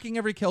literally twerking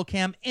every kill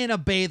cam in a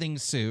bathing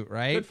suit,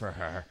 right? Good for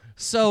her.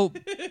 So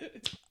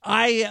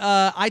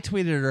I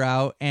tweeted her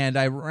out and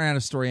I ran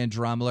a story in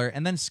Drumler,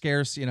 and then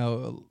Scarce,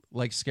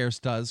 like Scarce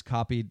does,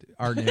 copied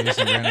our news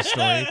and ran a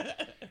story.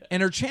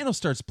 And her channel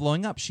starts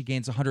blowing up. She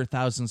gains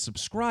 100,000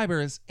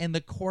 subscribers in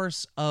the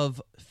course of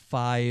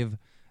 5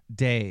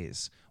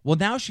 days. Well,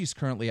 now she's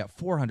currently at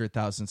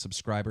 400,000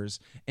 subscribers,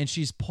 and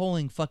she's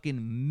pulling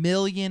fucking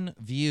million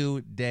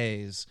view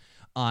days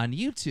on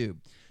YouTube.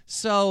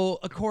 So,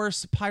 of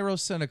course,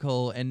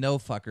 Pyrocynical and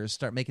Nafuckers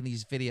start making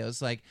these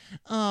videos like,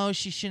 oh,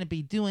 she shouldn't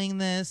be doing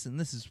this, and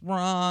this is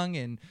wrong,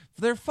 and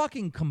they're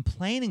fucking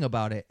complaining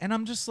about it. And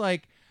I'm just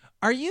like,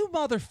 are you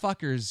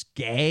motherfuckers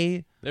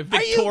gay? They're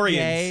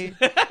Victorians.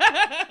 Are you gay?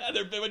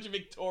 They're a bunch of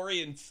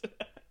Victorians.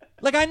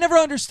 Like, I never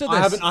understood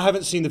this. I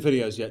haven't seen the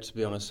videos yet, to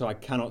be honest, so I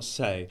cannot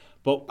say.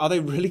 But are they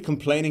really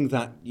complaining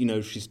that,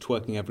 she's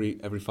twerking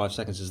every 5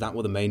 seconds? Is that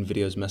what the main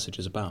video's message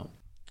is about?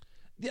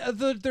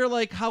 They're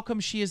like, how come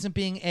she isn't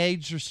being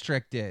age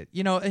restricted?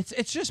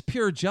 It's just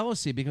pure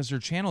jealousy because her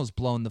channel's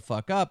blown the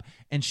fuck up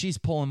and she's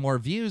pulling more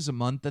views a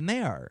month than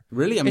they are.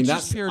 Really? I mean,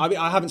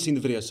 I haven't seen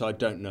the video, so I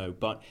don't know.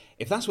 But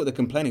if that's what they're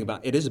complaining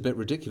about, it is a bit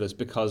ridiculous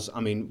because,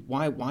 I mean,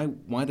 why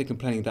are they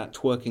complaining that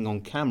twerking on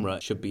camera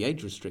should be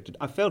age restricted?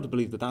 I fail to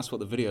believe that that's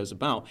what the video is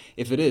about.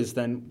 If it is,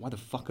 then why the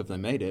fuck have they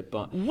made it?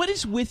 But what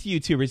is with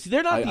YouTubers?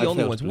 They're not the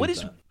only ones.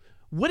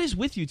 What is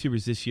with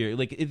YouTubers this year?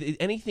 Like, if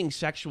anything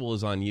sexual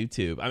is on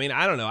YouTube. I mean,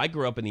 I don't know. I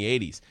grew up in the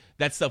 80s.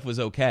 That stuff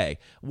was okay.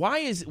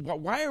 Why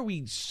are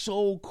we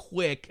so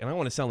quick, and I don't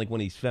want to sound like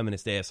one of these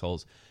feminist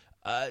assholes,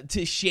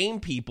 to shame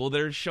people that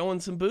are showing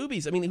some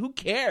boobies? I mean, who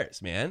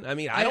cares, man? I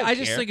mean, I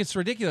just think it's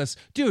ridiculous.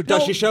 Dude,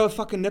 does she show her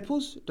fucking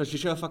nipples?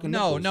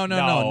 No.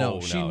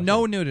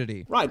 No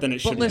nudity. Right, then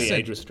it shouldn't be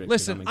age restricted.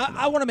 Listen,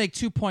 I want to make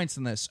 2 points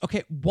on this.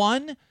 Okay,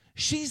 one,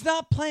 she's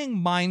not playing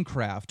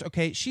Minecraft,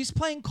 okay? She's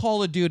playing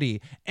Call of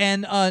Duty.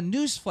 And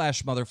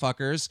newsflash,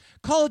 motherfuckers,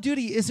 Call of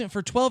Duty isn't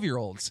for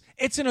 12-year-olds.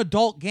 It's an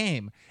adult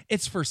game.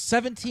 It's for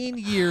 17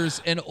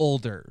 years and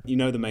older. You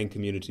know the main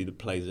community that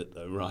plays it,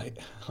 though, right?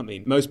 I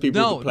mean, most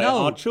people who play it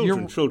are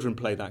children. Children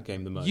play that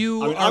game the most.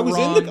 I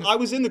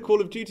was in the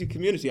Call of Duty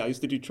community. I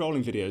used to do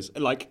trolling videos.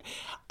 Like,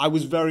 I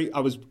was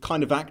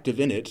kind of active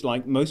in it.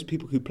 Like, most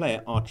people who play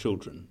it are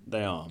children.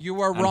 They are.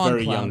 You are wrong,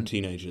 very Clown. Young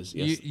teenagers.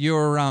 Yes. You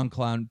are wrong,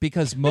 Clown,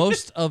 because most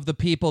most of the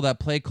people that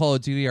play Call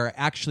of Duty are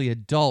actually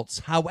adults.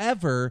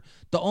 However,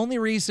 the only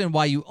reason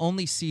why you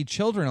only see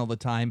children all the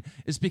time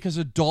is because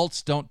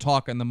adults don't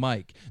talk on the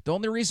mic. The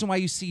only reason why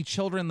you see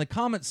children in the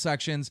comment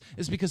sections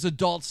is because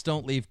adults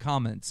don't leave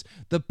comments.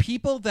 The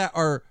people that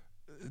are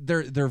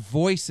their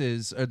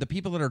voices, or the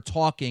people that are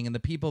talking and the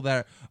people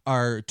that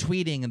are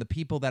tweeting and the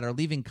people that are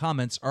leaving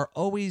comments are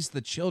always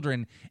the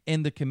children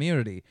in the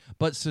community.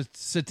 But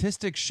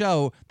statistics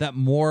show that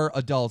more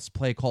adults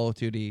play Call of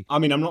Duty. I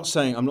mean, I'm not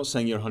saying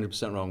you're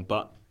 100% wrong,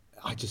 but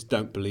I just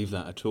don't believe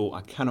that at all.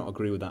 I cannot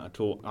agree with that at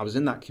all. I was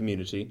in that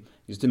community,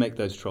 used to make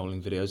those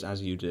trolling videos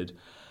as you did.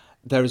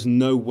 There is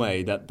no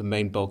way that the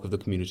main bulk of the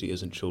community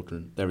isn't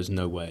children. There is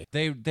no way.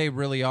 They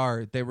really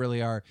are. They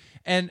really are.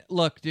 And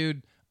look,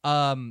 dude,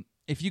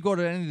 if you go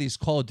to any of these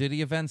Call of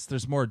Duty events,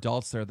 there's more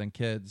adults there than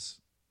kids.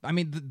 I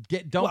mean, don't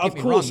get me wrong. Of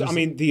course, I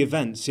mean, the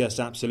events, yes,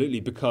 absolutely,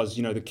 because,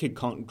 the kid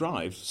can't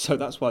drive. So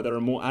that's why there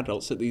are more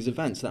adults at these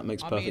events. That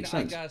makes perfect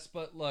sense. I guess,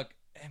 but look,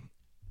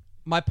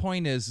 my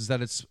point is that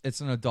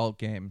it's an adult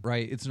game,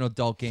 right? It's an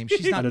adult game.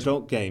 She's not an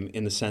adult game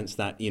in the sense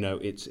that,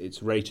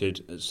 it's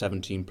rated as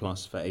 17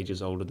 plus for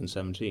ages older than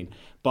 17.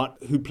 But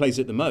who plays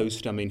it the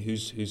most? I mean,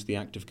 who's the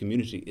active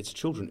community? It's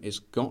children. It's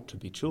got to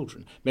be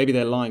children. Maybe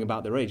they're lying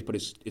about their age, but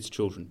it's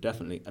children,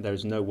 definitely. And there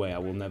is no way I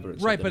will never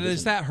accept right, but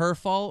is that her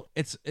fault?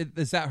 Is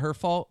that her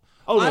fault?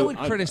 Oh, no,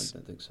 I don't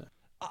think so.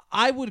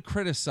 I would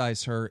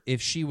criticize her if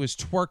she was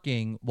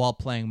twerking while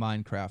playing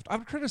Minecraft. I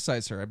would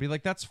criticize her. I'd be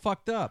like, "That's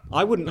fucked up."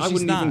 I wouldn't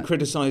even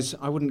criticize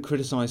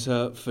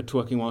her for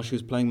twerking while she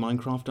was playing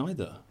Minecraft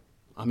either.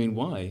 I mean,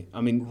 why?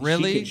 I mean,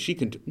 really? She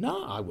can.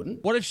 No, I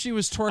wouldn't. What if she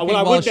was twerking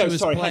while she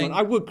was playing? Hang on.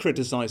 I would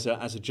criticize her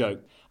as a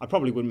joke. I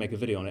probably wouldn't make a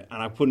video on it,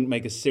 and I wouldn't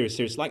make a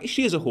serious. Like,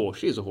 she is a whore.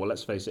 She is a whore.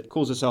 Let's face it.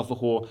 Calls herself a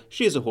whore.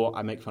 She is a whore.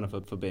 I make fun of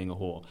her for being a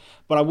whore.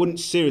 But I wouldn't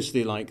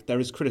seriously there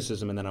is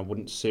criticism, and then I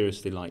wouldn't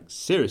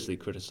seriously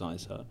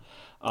criticize her.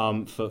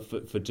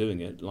 For doing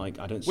it. Like,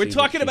 I don't. We're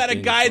talking about a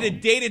guy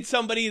that dated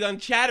somebody on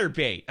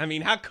Chatterbait. I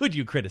mean, how could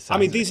you criticize? I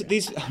mean, these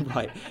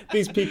right.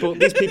 These people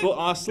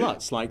are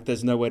sluts. Like,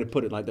 there's no way to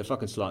put it. Like, they're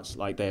fucking sluts.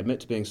 Like, they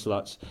admit to being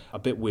sluts. A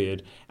bit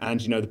weird. And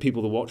the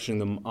people that are watching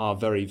them are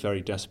very,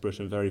 very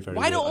desperate and very, very.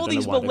 Why weird. do all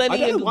these millennial I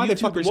don't know why they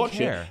fucking YouTubers watch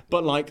care? it.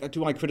 But like,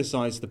 do I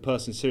criticize the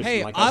person seriously?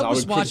 Hey, like, I as I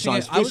was would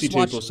criticize watching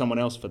FouseyTube or someone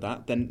else for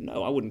that. Then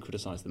no, I wouldn't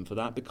criticize them for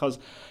that, because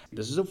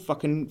this is a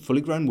fucking fully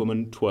grown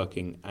woman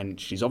twerking, and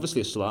she's obviously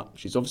a slut.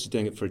 She's obviously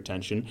doing it for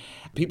attention.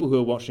 People who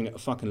are watching it are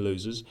fucking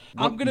losers.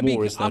 I'm gonna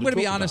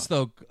be honest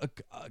though,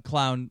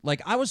 Clown.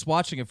 Like, I was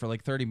watching it for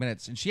like 30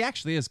 minutes, and she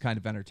actually is kind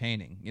of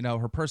entertaining.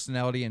 Her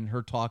personality and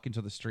her talking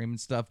to the stream and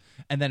stuff,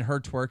 and then her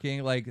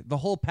twerking, like the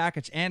whole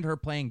package, and her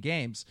playing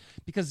games.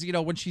 Because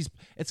when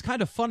it's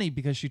kind of funny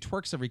because she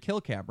twerks every kill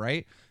cam,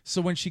 right?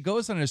 So when she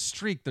goes on a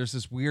streak, there's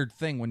this weird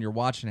thing when you're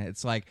watching it.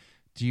 It's like,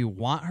 do you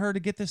want her to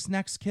get this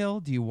next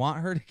kill? Do you want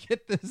her to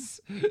get this?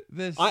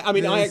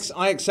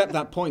 I accept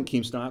that point,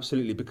 Keemstar,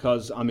 absolutely,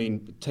 because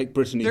take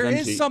Brittany Venti. There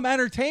is some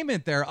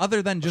entertainment there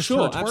other than just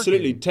sure, her twerking.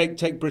 Absolutely.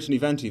 Take Brittany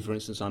Venti, for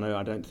instance.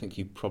 I don't think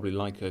you probably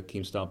like her,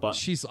 Keemstar, but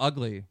she's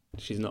ugly.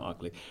 She's not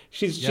ugly.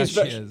 She is.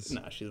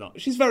 No, she's not.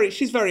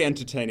 She's very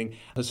entertaining.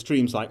 Her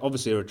streams,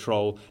 obviously, are a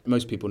troll.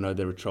 Most people know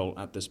they're a troll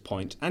at this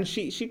point, and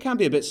she can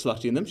be a bit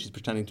slutty in them. She's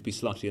pretending to be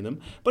slutty in them,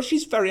 but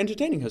she's very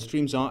entertaining. Her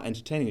streams are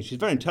entertaining, and she's a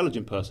very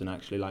intelligent person.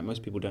 Actually, like,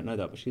 most people don't know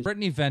that, but she's.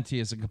 Brittany Venti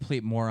is a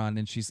complete moron,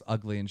 and she's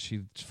ugly, and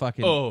she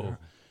fucking. Oh.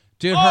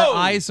 Dude,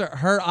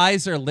 her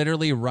eyes are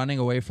literally running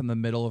away from the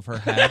middle of her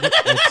head.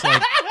 It's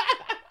like.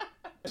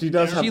 She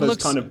does have those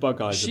kind of bug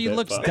eyes. She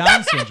looks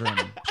Down syndrome.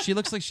 She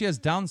looks like she has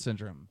Down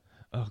syndrome.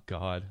 Oh,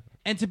 God.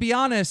 And to be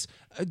honest,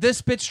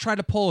 this bitch tried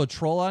to pull a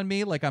troll on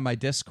me, like on my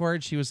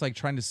Discord. She was like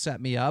trying to set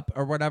me up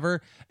or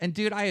whatever. And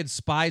dude, I had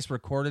spies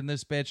recording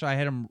this bitch. I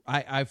had him.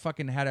 I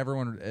fucking had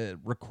everyone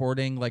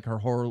recording, like her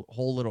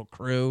whole little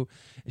crew.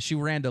 She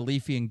ran to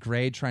Leafy and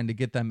Gray trying to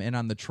get them in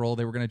on the troll.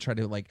 They were gonna try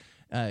to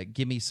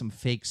give me some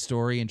fake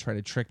story and try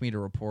to trick me to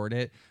report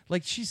it.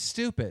 Like, she's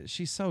stupid.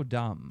 She's so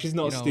dumb. She's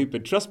not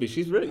stupid. Trust me,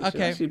 she's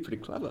actually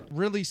pretty clever.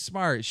 Really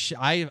smart.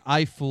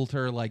 I fooled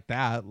her like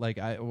that. Like,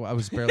 I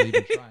was barely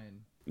even trying.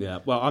 Yeah,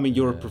 well,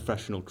 you're a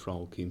professional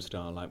troll,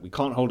 Keemstar. Like, we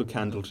can't hold a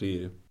candle to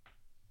you.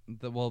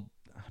 Well,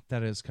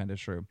 that is kind of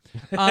true.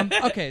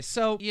 Okay,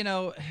 so,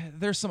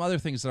 there's some other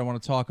things that I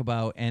want to talk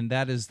about, and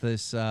that is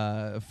this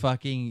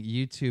fucking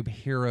YouTube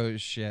hero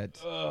shit.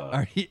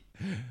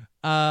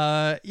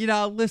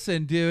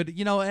 Listen,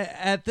 dude,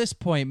 at this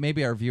point,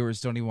 maybe our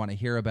viewers don't even want to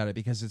hear about it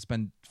because it's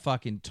been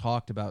fucking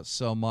talked about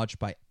so much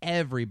by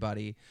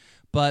everybody.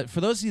 But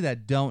for those of you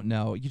that don't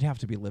know, you'd have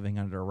to be living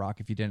under a rock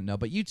if you didn't know.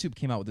 But YouTube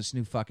came out with this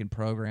new fucking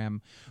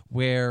program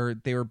where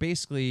they were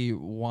basically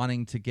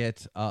wanting to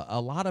get a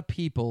lot of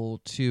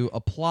people to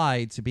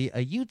apply to be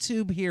a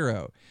YouTube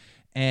hero.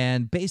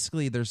 And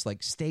basically, there's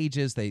like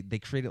stages. They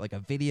created like a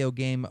video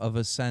game of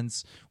a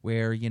sense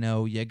where,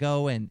 you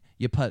go and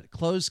you put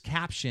closed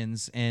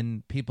captions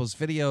in people's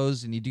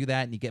videos, and you do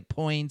that, and you get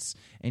points,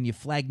 and you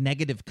flag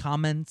negative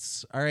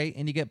comments, all right,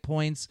 and you get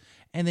points.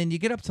 And then you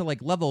get up to like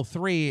level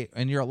 3,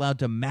 and you're allowed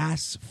to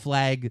mass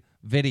flag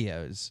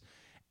videos.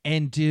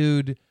 And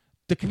dude,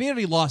 the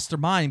community lost their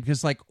mind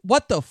because, like,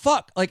 what the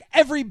fuck? Like,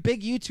 every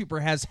big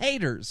YouTuber has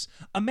haters.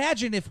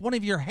 Imagine if one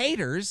of your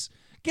haters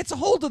gets a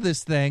hold of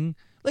this thing,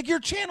 like, your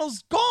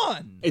channel's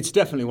gone. It's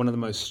definitely one of the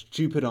most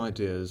stupid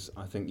ideas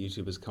I think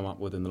YouTube has come up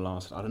with in the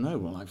last, I don't know,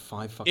 like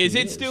 5 fucking years.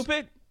 Is it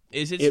stupid?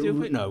 Is it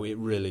stupid? No, it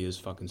really is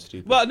fucking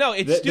stupid. Well, no,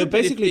 it's stupid. They're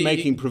basically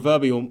making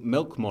proverbial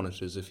milk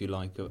monitors, if you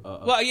like.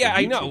 Well, yeah,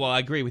 I know. Well, I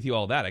agree with you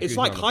all that. It's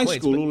like high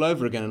school all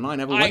over again, and I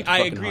never went to fucking high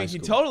school. I agree with you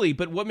totally,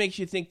 but what makes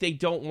you think they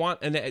don't want?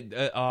 I mean,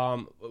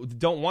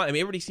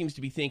 everybody seems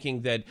to be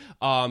thinking that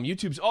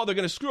YouTube's they're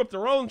going to screw up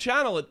their own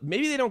channel.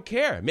 Maybe they don't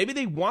care. Maybe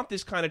they want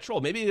this kind of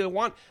troll. Maybe they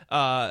want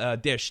der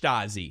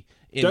Stasi.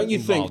 Don't you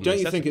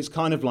think it's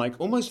kind of like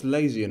almost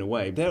lazy in a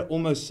way? They're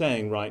almost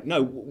saying, right,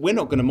 no, we're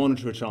not going to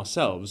monitor it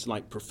ourselves,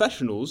 like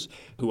professionals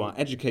who are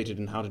educated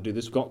in how to do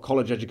this, got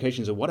college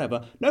educations or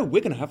whatever. No,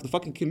 we're going to have the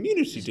fucking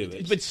community do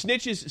it. But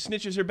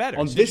snitches are better.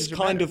 On this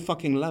kind of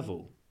fucking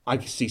level. I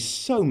see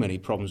so many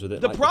problems with it.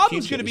 The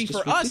problem's going to be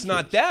for us,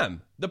 not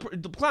them. The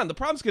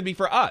problem's going to be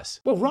for us.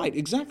 Well, right,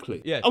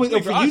 exactly. Yeah, I mean,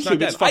 for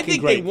YouTube, it's fucking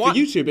great. For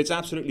YouTube, it's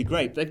absolutely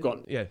great. They've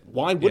got. Yeah.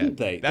 Why wouldn't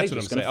they? That's what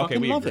I'm saying. Okay,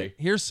 we agree.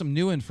 Here's some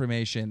new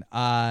information.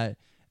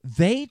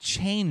 They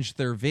changed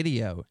their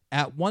video.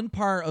 At one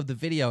part of the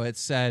video, it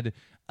said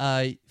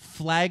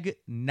flag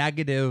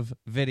negative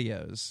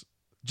videos.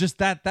 Just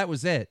that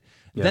was it.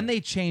 Yeah. Then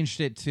they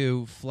changed it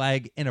to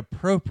flag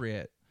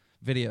inappropriate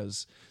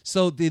videos.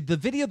 So the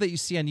video that you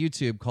see on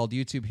YouTube called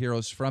YouTube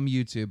Heroes from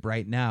YouTube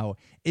right now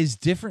is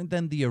different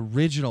than the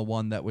original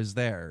one that was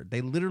there.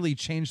 They literally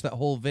changed that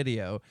whole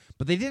video,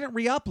 but they didn't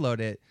re-upload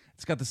it.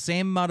 It's got the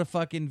same amount of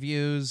fucking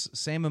views,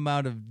 same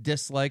amount of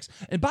dislikes.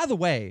 And by the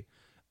way,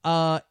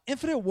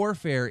 Infinite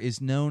Warfare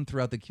is known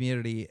throughout the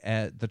community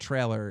at the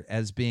trailer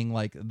as being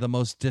like the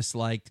most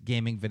disliked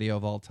gaming video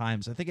of all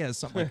times. I think it has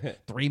something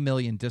like 3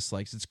 million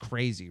dislikes. It's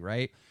crazy,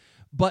 right?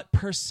 But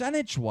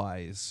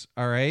percentage-wise,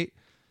 all right,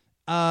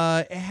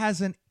 it has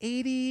an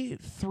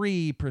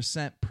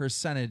 83%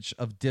 percentage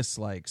of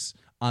dislikes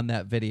on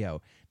that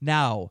video.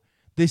 Now,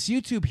 this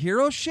YouTube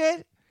hero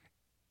shit,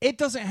 it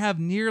doesn't have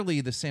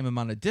nearly the same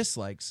amount of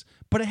dislikes,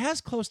 but it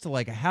has close to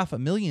like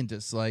 500,000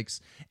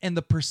 dislikes, and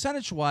the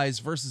percentage-wise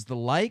versus the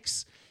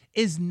likes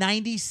is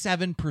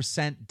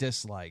 97%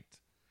 disliked.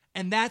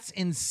 And that's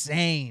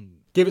insane.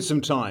 Give it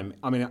some time.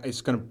 I mean,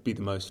 it's going to be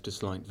the most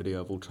disliked video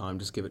of all time.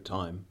 Just give it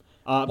time.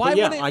 Why but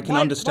yeah, I can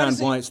understand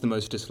why it's the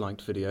most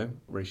disliked video,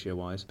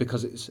 ratio-wise,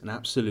 because it's an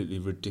absolutely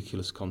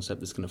ridiculous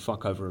concept that's going to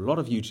fuck over a lot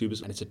of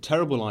YouTubers, and it's a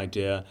terrible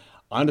idea.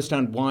 I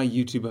understand why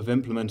YouTube have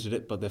implemented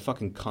it, but they're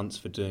fucking cunts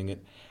for doing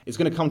it. It's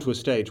going to come to a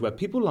stage where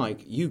people like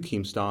you,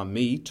 Keemstar,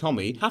 me,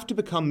 Tommy, have to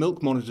become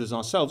milk monitors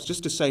ourselves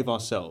just to save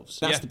ourselves.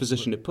 That's the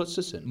position it puts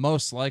us in.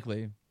 Most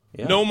likely.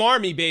 Yeah. No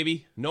marmy,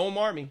 baby. No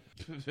marmy.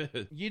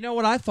 You know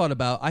what I thought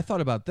about? I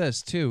thought about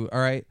this, too, all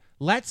right?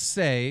 Let's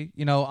say,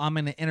 I'm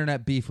in an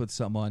internet beef with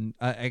someone.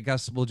 I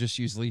guess we'll just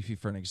use Leafy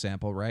for an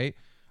example, right?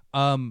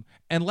 And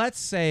let's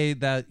say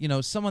that,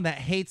 someone that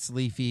hates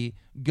Leafy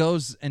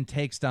goes and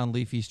takes down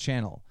Leafy's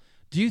channel.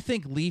 Do you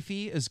think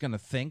Leafy is going to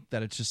think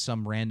that it's just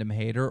some random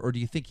hater, or do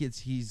you think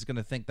he's going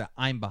to think that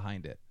I'm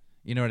behind it?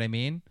 You know what I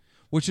mean?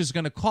 Which is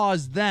going to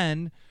cause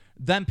then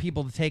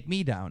people to take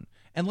me down.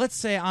 And let's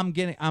say I'm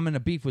in a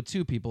beef with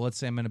two people. Let's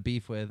say I'm in a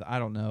beef with, I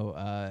don't know,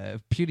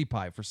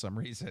 PewDiePie for some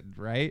reason,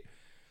 right?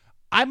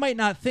 I might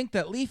not think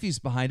that Leafy's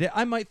behind it.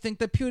 I might think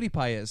that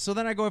PewDiePie is. So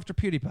then I go after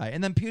PewDiePie.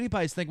 And then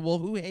PewDiePie's thinking, well,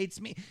 who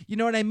hates me? You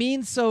know what I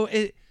mean? So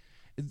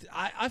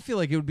I feel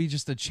like it would be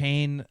just a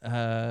chain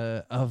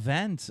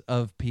event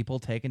of people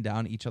taking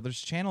down each other's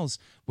channels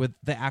with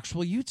the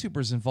actual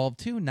YouTubers involved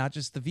too, not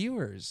just the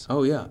viewers.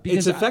 Oh, yeah.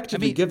 Because it's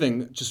effectively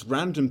giving just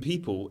random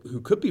people,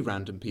 who could be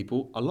random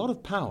people, a lot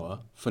of power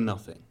for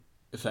nothing,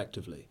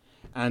 effectively.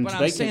 And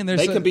they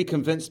can be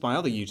convinced by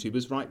other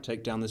YouTubers, right,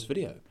 take down this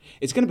video.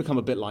 It's going to become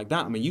a bit like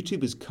that. I mean,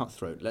 YouTube is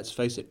cutthroat, let's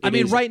face it.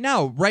 Right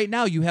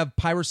now you have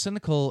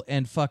Pyrocynical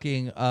and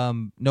fucking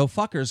No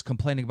Fuckers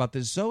complaining about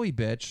this Zoe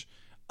bitch.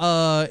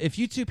 If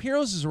YouTube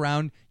Heroes is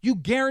around, you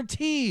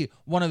guarantee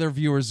one of their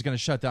viewers is going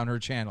to shut down her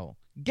channel.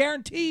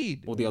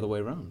 Guaranteed. Or the other way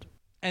around.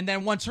 And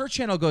then once her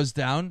channel goes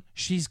down,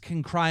 she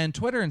can cry on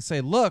Twitter and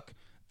say, look,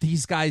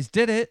 these guys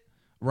did it,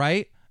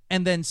 right?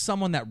 And then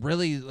someone that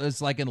really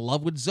is like in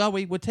love with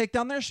Zoe would take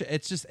down their shit.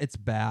 It's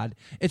bad.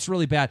 It's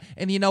really bad.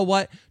 And you know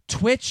what?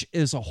 Twitch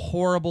is a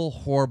horrible,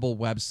 horrible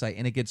website,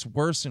 and it gets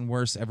worse and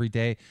worse every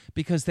day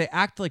because they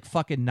act like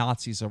fucking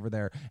Nazis over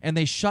there, and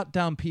they shut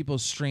down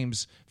people's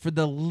streams for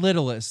the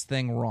littlest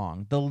thing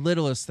wrong. The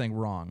littlest thing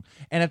wrong.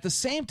 And at the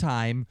same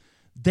time,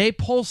 they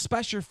pull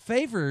special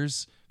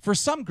favors for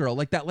some girl,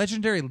 like that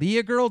legendary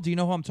Leah girl. Do you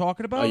know who I'm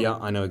talking about? Yeah,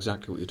 I know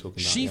exactly what you're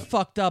talking about. She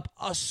fucked up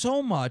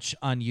so much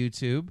on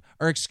YouTube,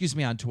 or excuse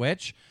me, on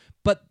Twitch,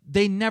 but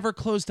they never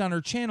closed down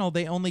her channel.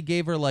 They only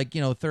gave her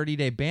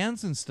 30-day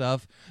bans and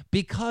stuff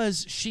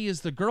because she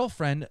is the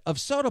girlfriend of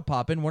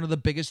Sodapoppin, one of the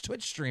biggest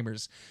Twitch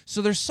streamers.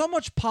 So there's so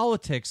much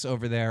politics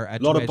over there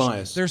at Twitch. A lot of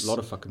bias. A lot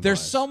of fucking There's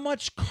bias. so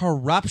much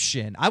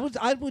corruption. I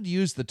would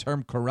use the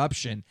term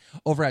corruption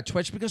over at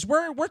Twitch because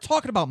we're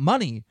talking about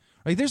money.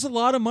 Like, there's a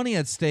lot of money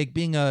at stake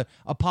being a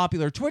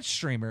popular Twitch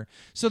streamer.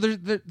 So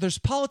there's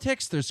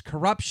politics, there's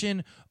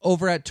corruption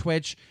over at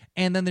Twitch,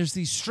 and then there's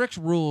these strict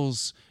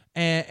rules.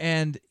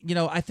 And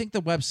I think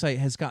the website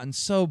has gotten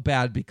so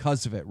bad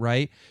because of it,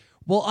 right?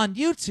 Well, on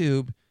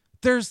YouTube,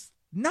 there's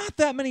not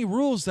that many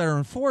rules that are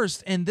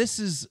enforced, and this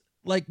is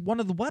like one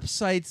of the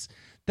websites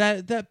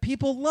that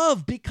people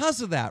love because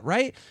of that,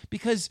 right?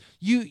 Because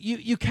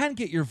you can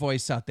get your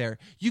voice out there.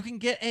 You can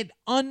get an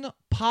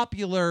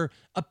unpopular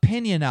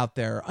opinion out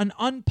there. An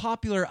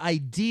unpopular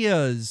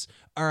ideas,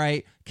 all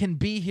right, can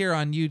be here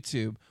on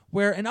YouTube,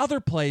 where in other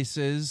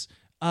places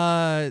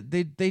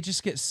they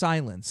just get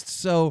silenced.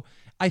 So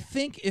I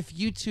think if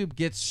YouTube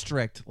gets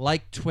strict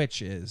like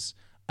Twitch is,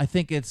 I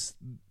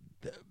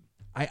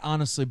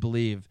honestly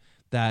believe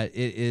that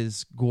it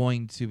is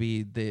going to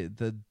be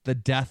the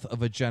death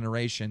of a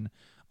generation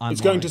online.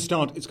 It's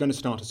going to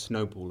start a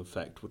snowball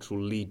effect, which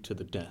will lead to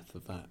the death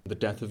of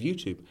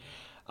YouTube.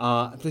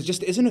 There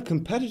just isn't a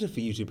competitor for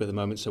YouTube at the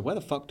moment, so where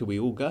the fuck do we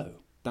all go?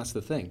 That's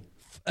the thing.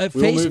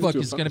 Facebook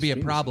is going to be a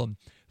problem.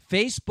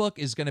 Facebook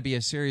is going to be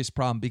a serious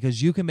problem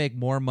because you can make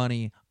more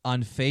money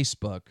on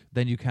Facebook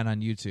than you can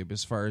on YouTube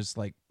as far as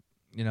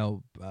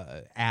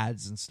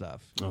ads and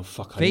stuff. Oh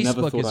fuck!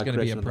 Facebook is going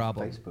to be a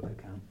problem. Facebook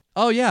account.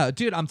 Oh yeah,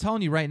 dude, I'm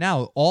telling you right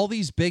now, all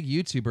these big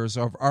YouTubers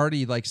are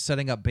already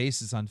setting up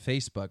bases on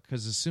Facebook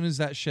because as soon as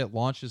that shit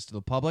launches to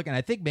the public, and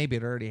I think maybe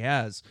it already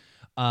has,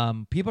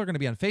 people are going to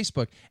be on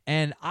Facebook.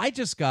 And I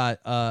just got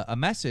a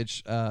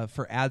message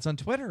for ads on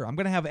Twitter. I'm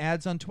going to have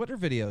ads on Twitter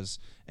videos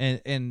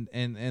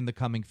in the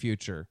coming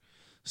future.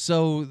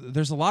 So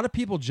there's a lot of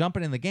people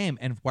jumping in the game.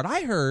 And what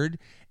I heard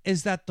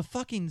is that the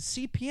fucking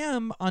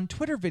CPM on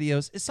Twitter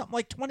videos is something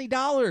like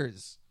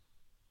 $20.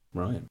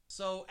 Right.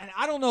 So, and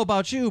I don't know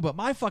about you, but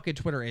my fucking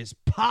Twitter is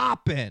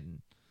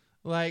popping.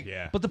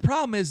 But the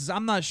problem is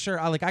I'm not sure.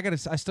 I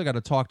still got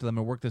to talk to them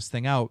and work this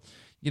thing out,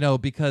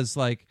 because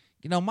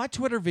my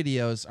Twitter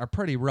videos are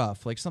pretty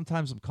rough. Like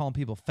sometimes I'm calling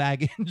people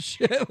faggot and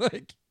shit.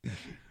 Like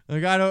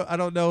I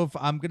don't know if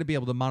I'm going to be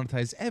able to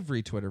monetize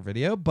every Twitter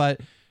video,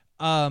 but,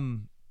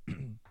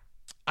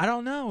 I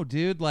don't know,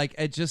 dude. Like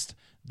it just,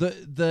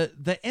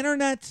 the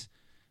internet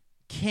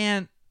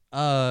can't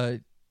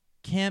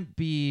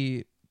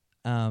be,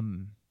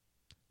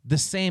 the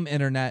same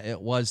internet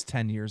it was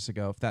 10 years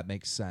ago, if that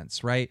makes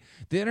sense, right?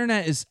 The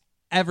internet is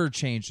ever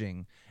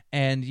changing,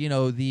 and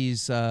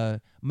these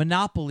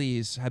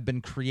monopolies have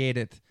been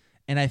created,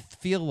 and I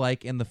feel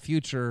like in the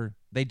future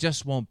they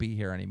just won't be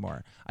here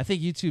anymore. I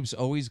think YouTube's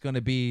always going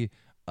to be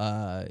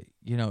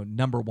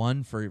number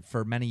one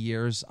for many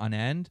years on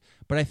end,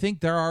 but I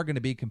think there are going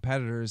to be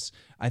competitors.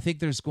 I think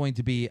there's going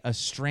to be a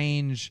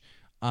strange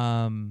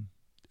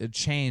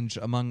change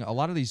among a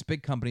lot of these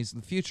big companies in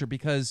the future,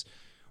 because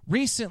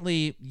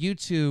recently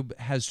YouTube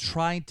has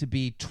tried to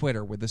be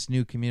Twitter with this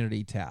new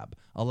community tab,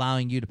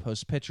 allowing you to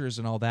post pictures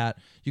and all that.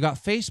 You got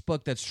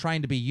Facebook that's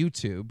trying to be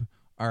YouTube,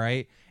 all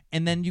right?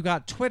 And then you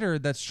got Twitter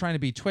that's trying to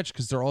be Twitch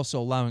because they're also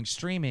allowing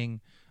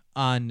streaming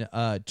on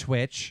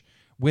Twitch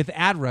with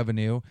ad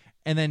revenue.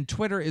 And then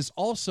Twitter is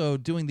also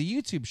doing the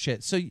YouTube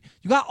shit. So you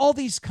got all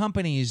these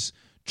companies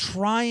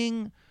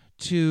trying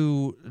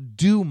to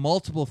do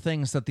multiple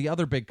things that the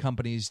other big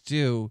companies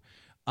do,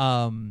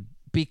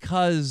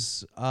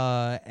 because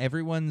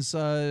everyone's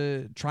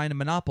trying to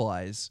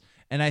monopolize.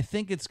 And I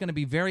think it's going to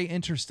be very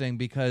interesting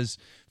because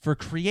for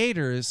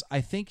creators,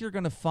 I think you're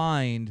going to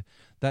find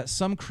that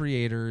some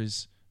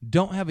creators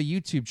don't have a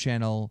YouTube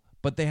channel,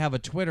 but they have a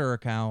Twitter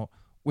account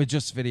with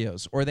just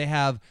videos, or they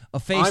have a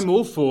Facebook. I'm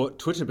all for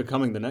Twitter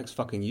becoming the next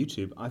fucking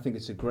YouTube. I think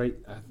it's a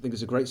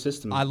great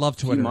system. I love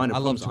Twitter. I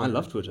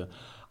love Twitter.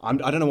 I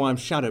don't know why I'm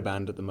shadow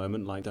banned at the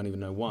moment. Like, don't even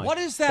know why. What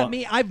does that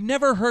mean? I've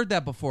never heard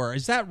that before.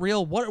 Is that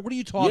real? What are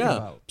you talking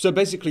about? So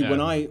basically,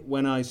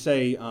 when I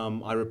say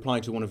I reply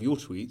to one of your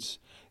tweets,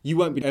 you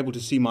won't be able to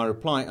see my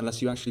reply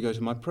unless you actually go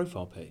to my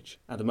profile page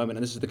at the moment.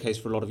 And this is the case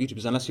for a lot of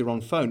YouTubers. Unless you're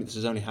on phone, this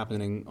is only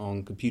happening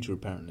on computer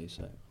apparently,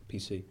 so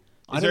PC.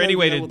 Is there any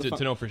way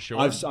to know for sure?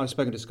 I've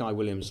spoken to Sky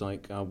Williams.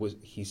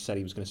 He said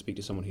he was going to speak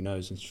to someone who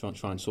knows and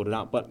try and sort it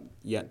out, but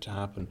yet to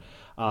happen.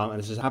 And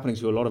this is happening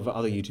to a lot of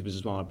other YouTubers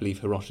as well. I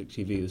believe Herotic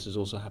TV. This has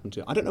also happened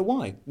to. I don't know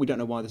why. We don't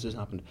know why this has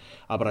happened.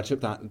 But I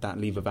took that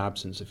leave of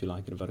absence, if you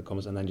like, in inverted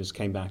commas, and then just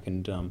came back,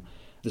 and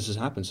this has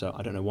happened. So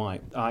I don't know why.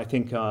 I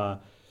think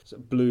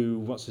Blue.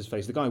 What's his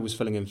face? The guy who was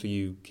filling in for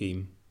you,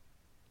 Keem.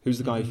 Who's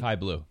the guy? Ty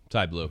Blue.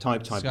 Sky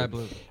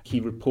Blue. He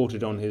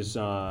reported on his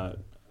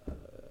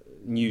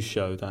news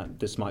show that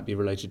this might be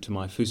related to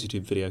my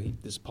FusiTube video.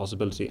 There's a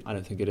possibility. I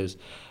don't think it is.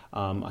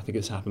 I think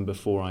it's happened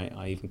before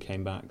I even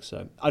came back.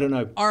 So I don't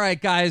know. All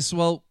right, guys.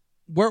 Well,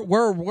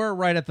 we're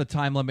right at the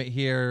time limit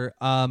here.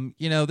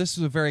 This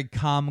is a very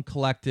calm,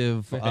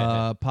 collective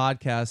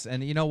podcast,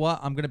 and you know what?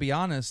 I'm going to be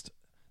honest.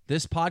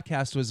 this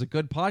podcast was a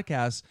good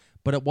podcast,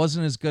 but it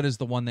wasn't as good as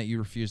the one that you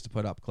refused to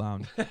put up,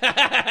 Clown.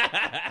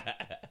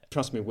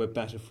 Trust me, we're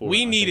better for it.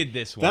 We I needed think.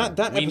 this one.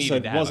 That We episode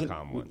needed to have a wasn't.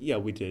 calm one. Yeah,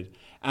 we did.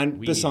 And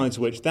We besides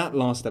which, that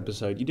last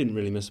episode, you didn't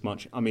really miss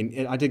much. I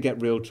mean, I did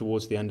get real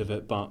towards the end of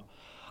it, but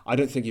I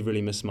don't think you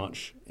really missed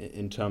much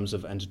in terms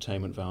of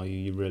entertainment value.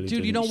 You really Dude,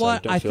 didn't. you know So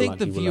what? don't I feel think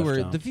like the you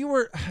were left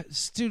viewer,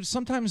 out. dude,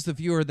 sometimes the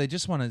viewer, they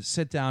just want to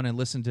sit down and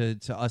listen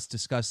to us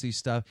discuss these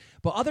stuff.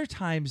 But other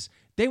times,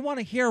 they want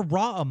to hear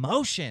raw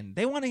emotion.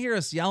 They want to hear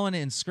us yelling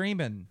and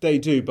screaming. They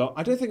do, but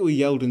I don't think we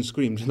yelled and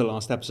screamed in the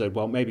last episode.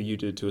 Well, maybe you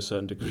did to a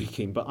certain degree,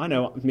 Keen, but I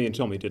know me and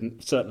Tommy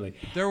didn't, certainly.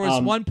 There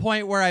was one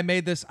point where I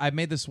made this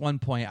one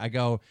point. I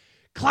go,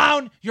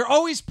 Clown, you're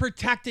always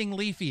protecting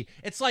Leafy.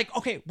 It's like,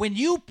 okay, when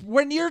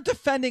you're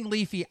defending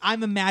Leafy,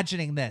 I'm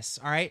imagining this,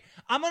 all right?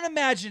 I'm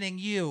imagining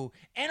you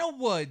in a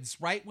woods,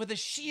 right, with a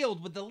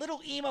shield with the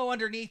little emo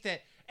underneath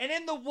it. And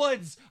in the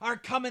woods are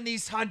coming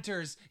these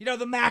hunters. You know,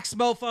 the Max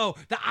Mofo,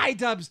 the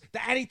iDubbbz,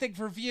 the Anything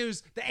for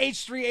Views, the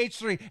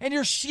H3H3. And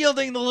you're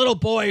shielding the little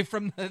boy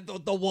from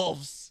the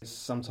wolves.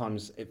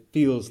 Sometimes it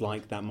feels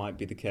like that might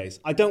be the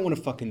case. I don't want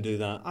to fucking do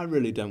that. I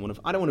really don't want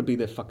to. I don't want to be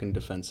their fucking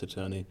defense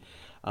attorney.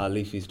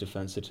 Leafy's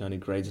defense attorney,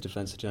 Grade's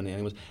defense attorney,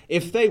 anyone's.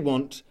 If they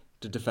want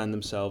to defend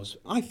themselves,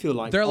 I feel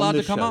like they're allowed on to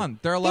this come show, on.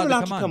 They're allowed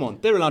to come on.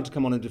 They're allowed to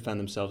come on and defend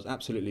themselves.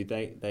 Absolutely,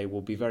 they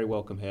will be very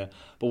welcome here.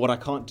 But what I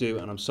can't do,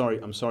 and I'm sorry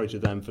to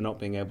them for not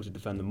being able to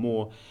defend them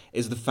more,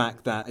 is the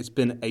fact that it's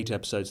been 8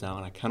 episodes now,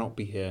 and I cannot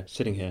be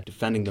sitting here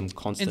defending them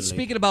constantly. And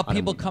speaking about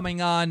people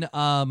coming on,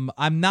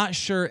 I'm not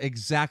sure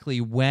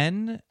exactly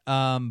when,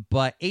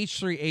 but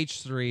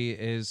H3H3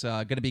 is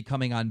going to be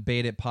coming on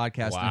Bait It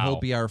podcast, and he'll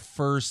be our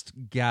first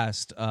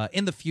guest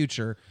in the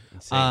future.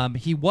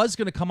 He was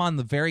going to come on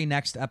the very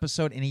next episode,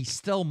 and he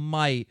still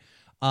might,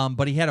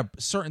 but he had a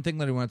certain thing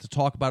that he wanted to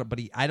talk about, but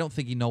I don't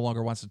think he no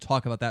longer wants to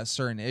talk about that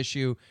certain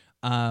issue.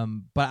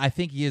 But I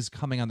think he is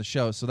coming on the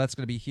show, so that's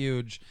going to be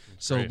huge.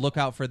 So look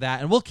out for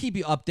that, and we'll keep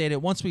you updated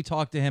once we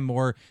talk to him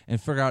more and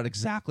figure out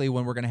exactly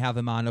when we're going to have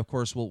him on. Of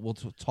course, we'll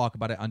talk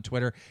about it on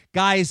Twitter,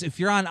 guys. If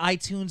you're on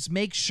iTunes,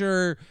 make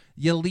sure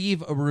you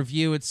leave a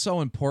review. It's so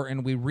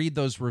important. We read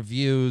those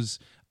reviews.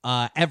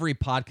 Every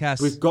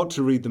podcast, we've got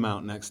to read them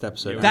out next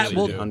episode.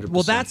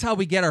 Well, that's how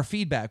we get our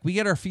feedback. We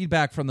get our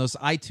feedback from those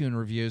iTunes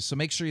reviews. So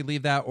make sure you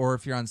leave that, or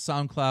if you're on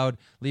SoundCloud,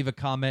 leave a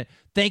comment.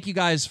 Thank you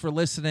guys for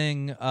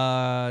listening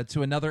to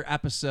another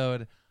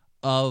episode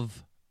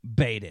of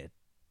Bait It.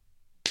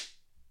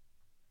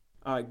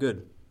 All right,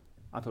 good.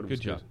 I thought it was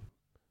good job.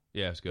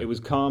 Yeah, it's good. It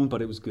was calm,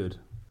 but it was good.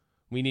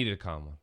 We needed a calm one.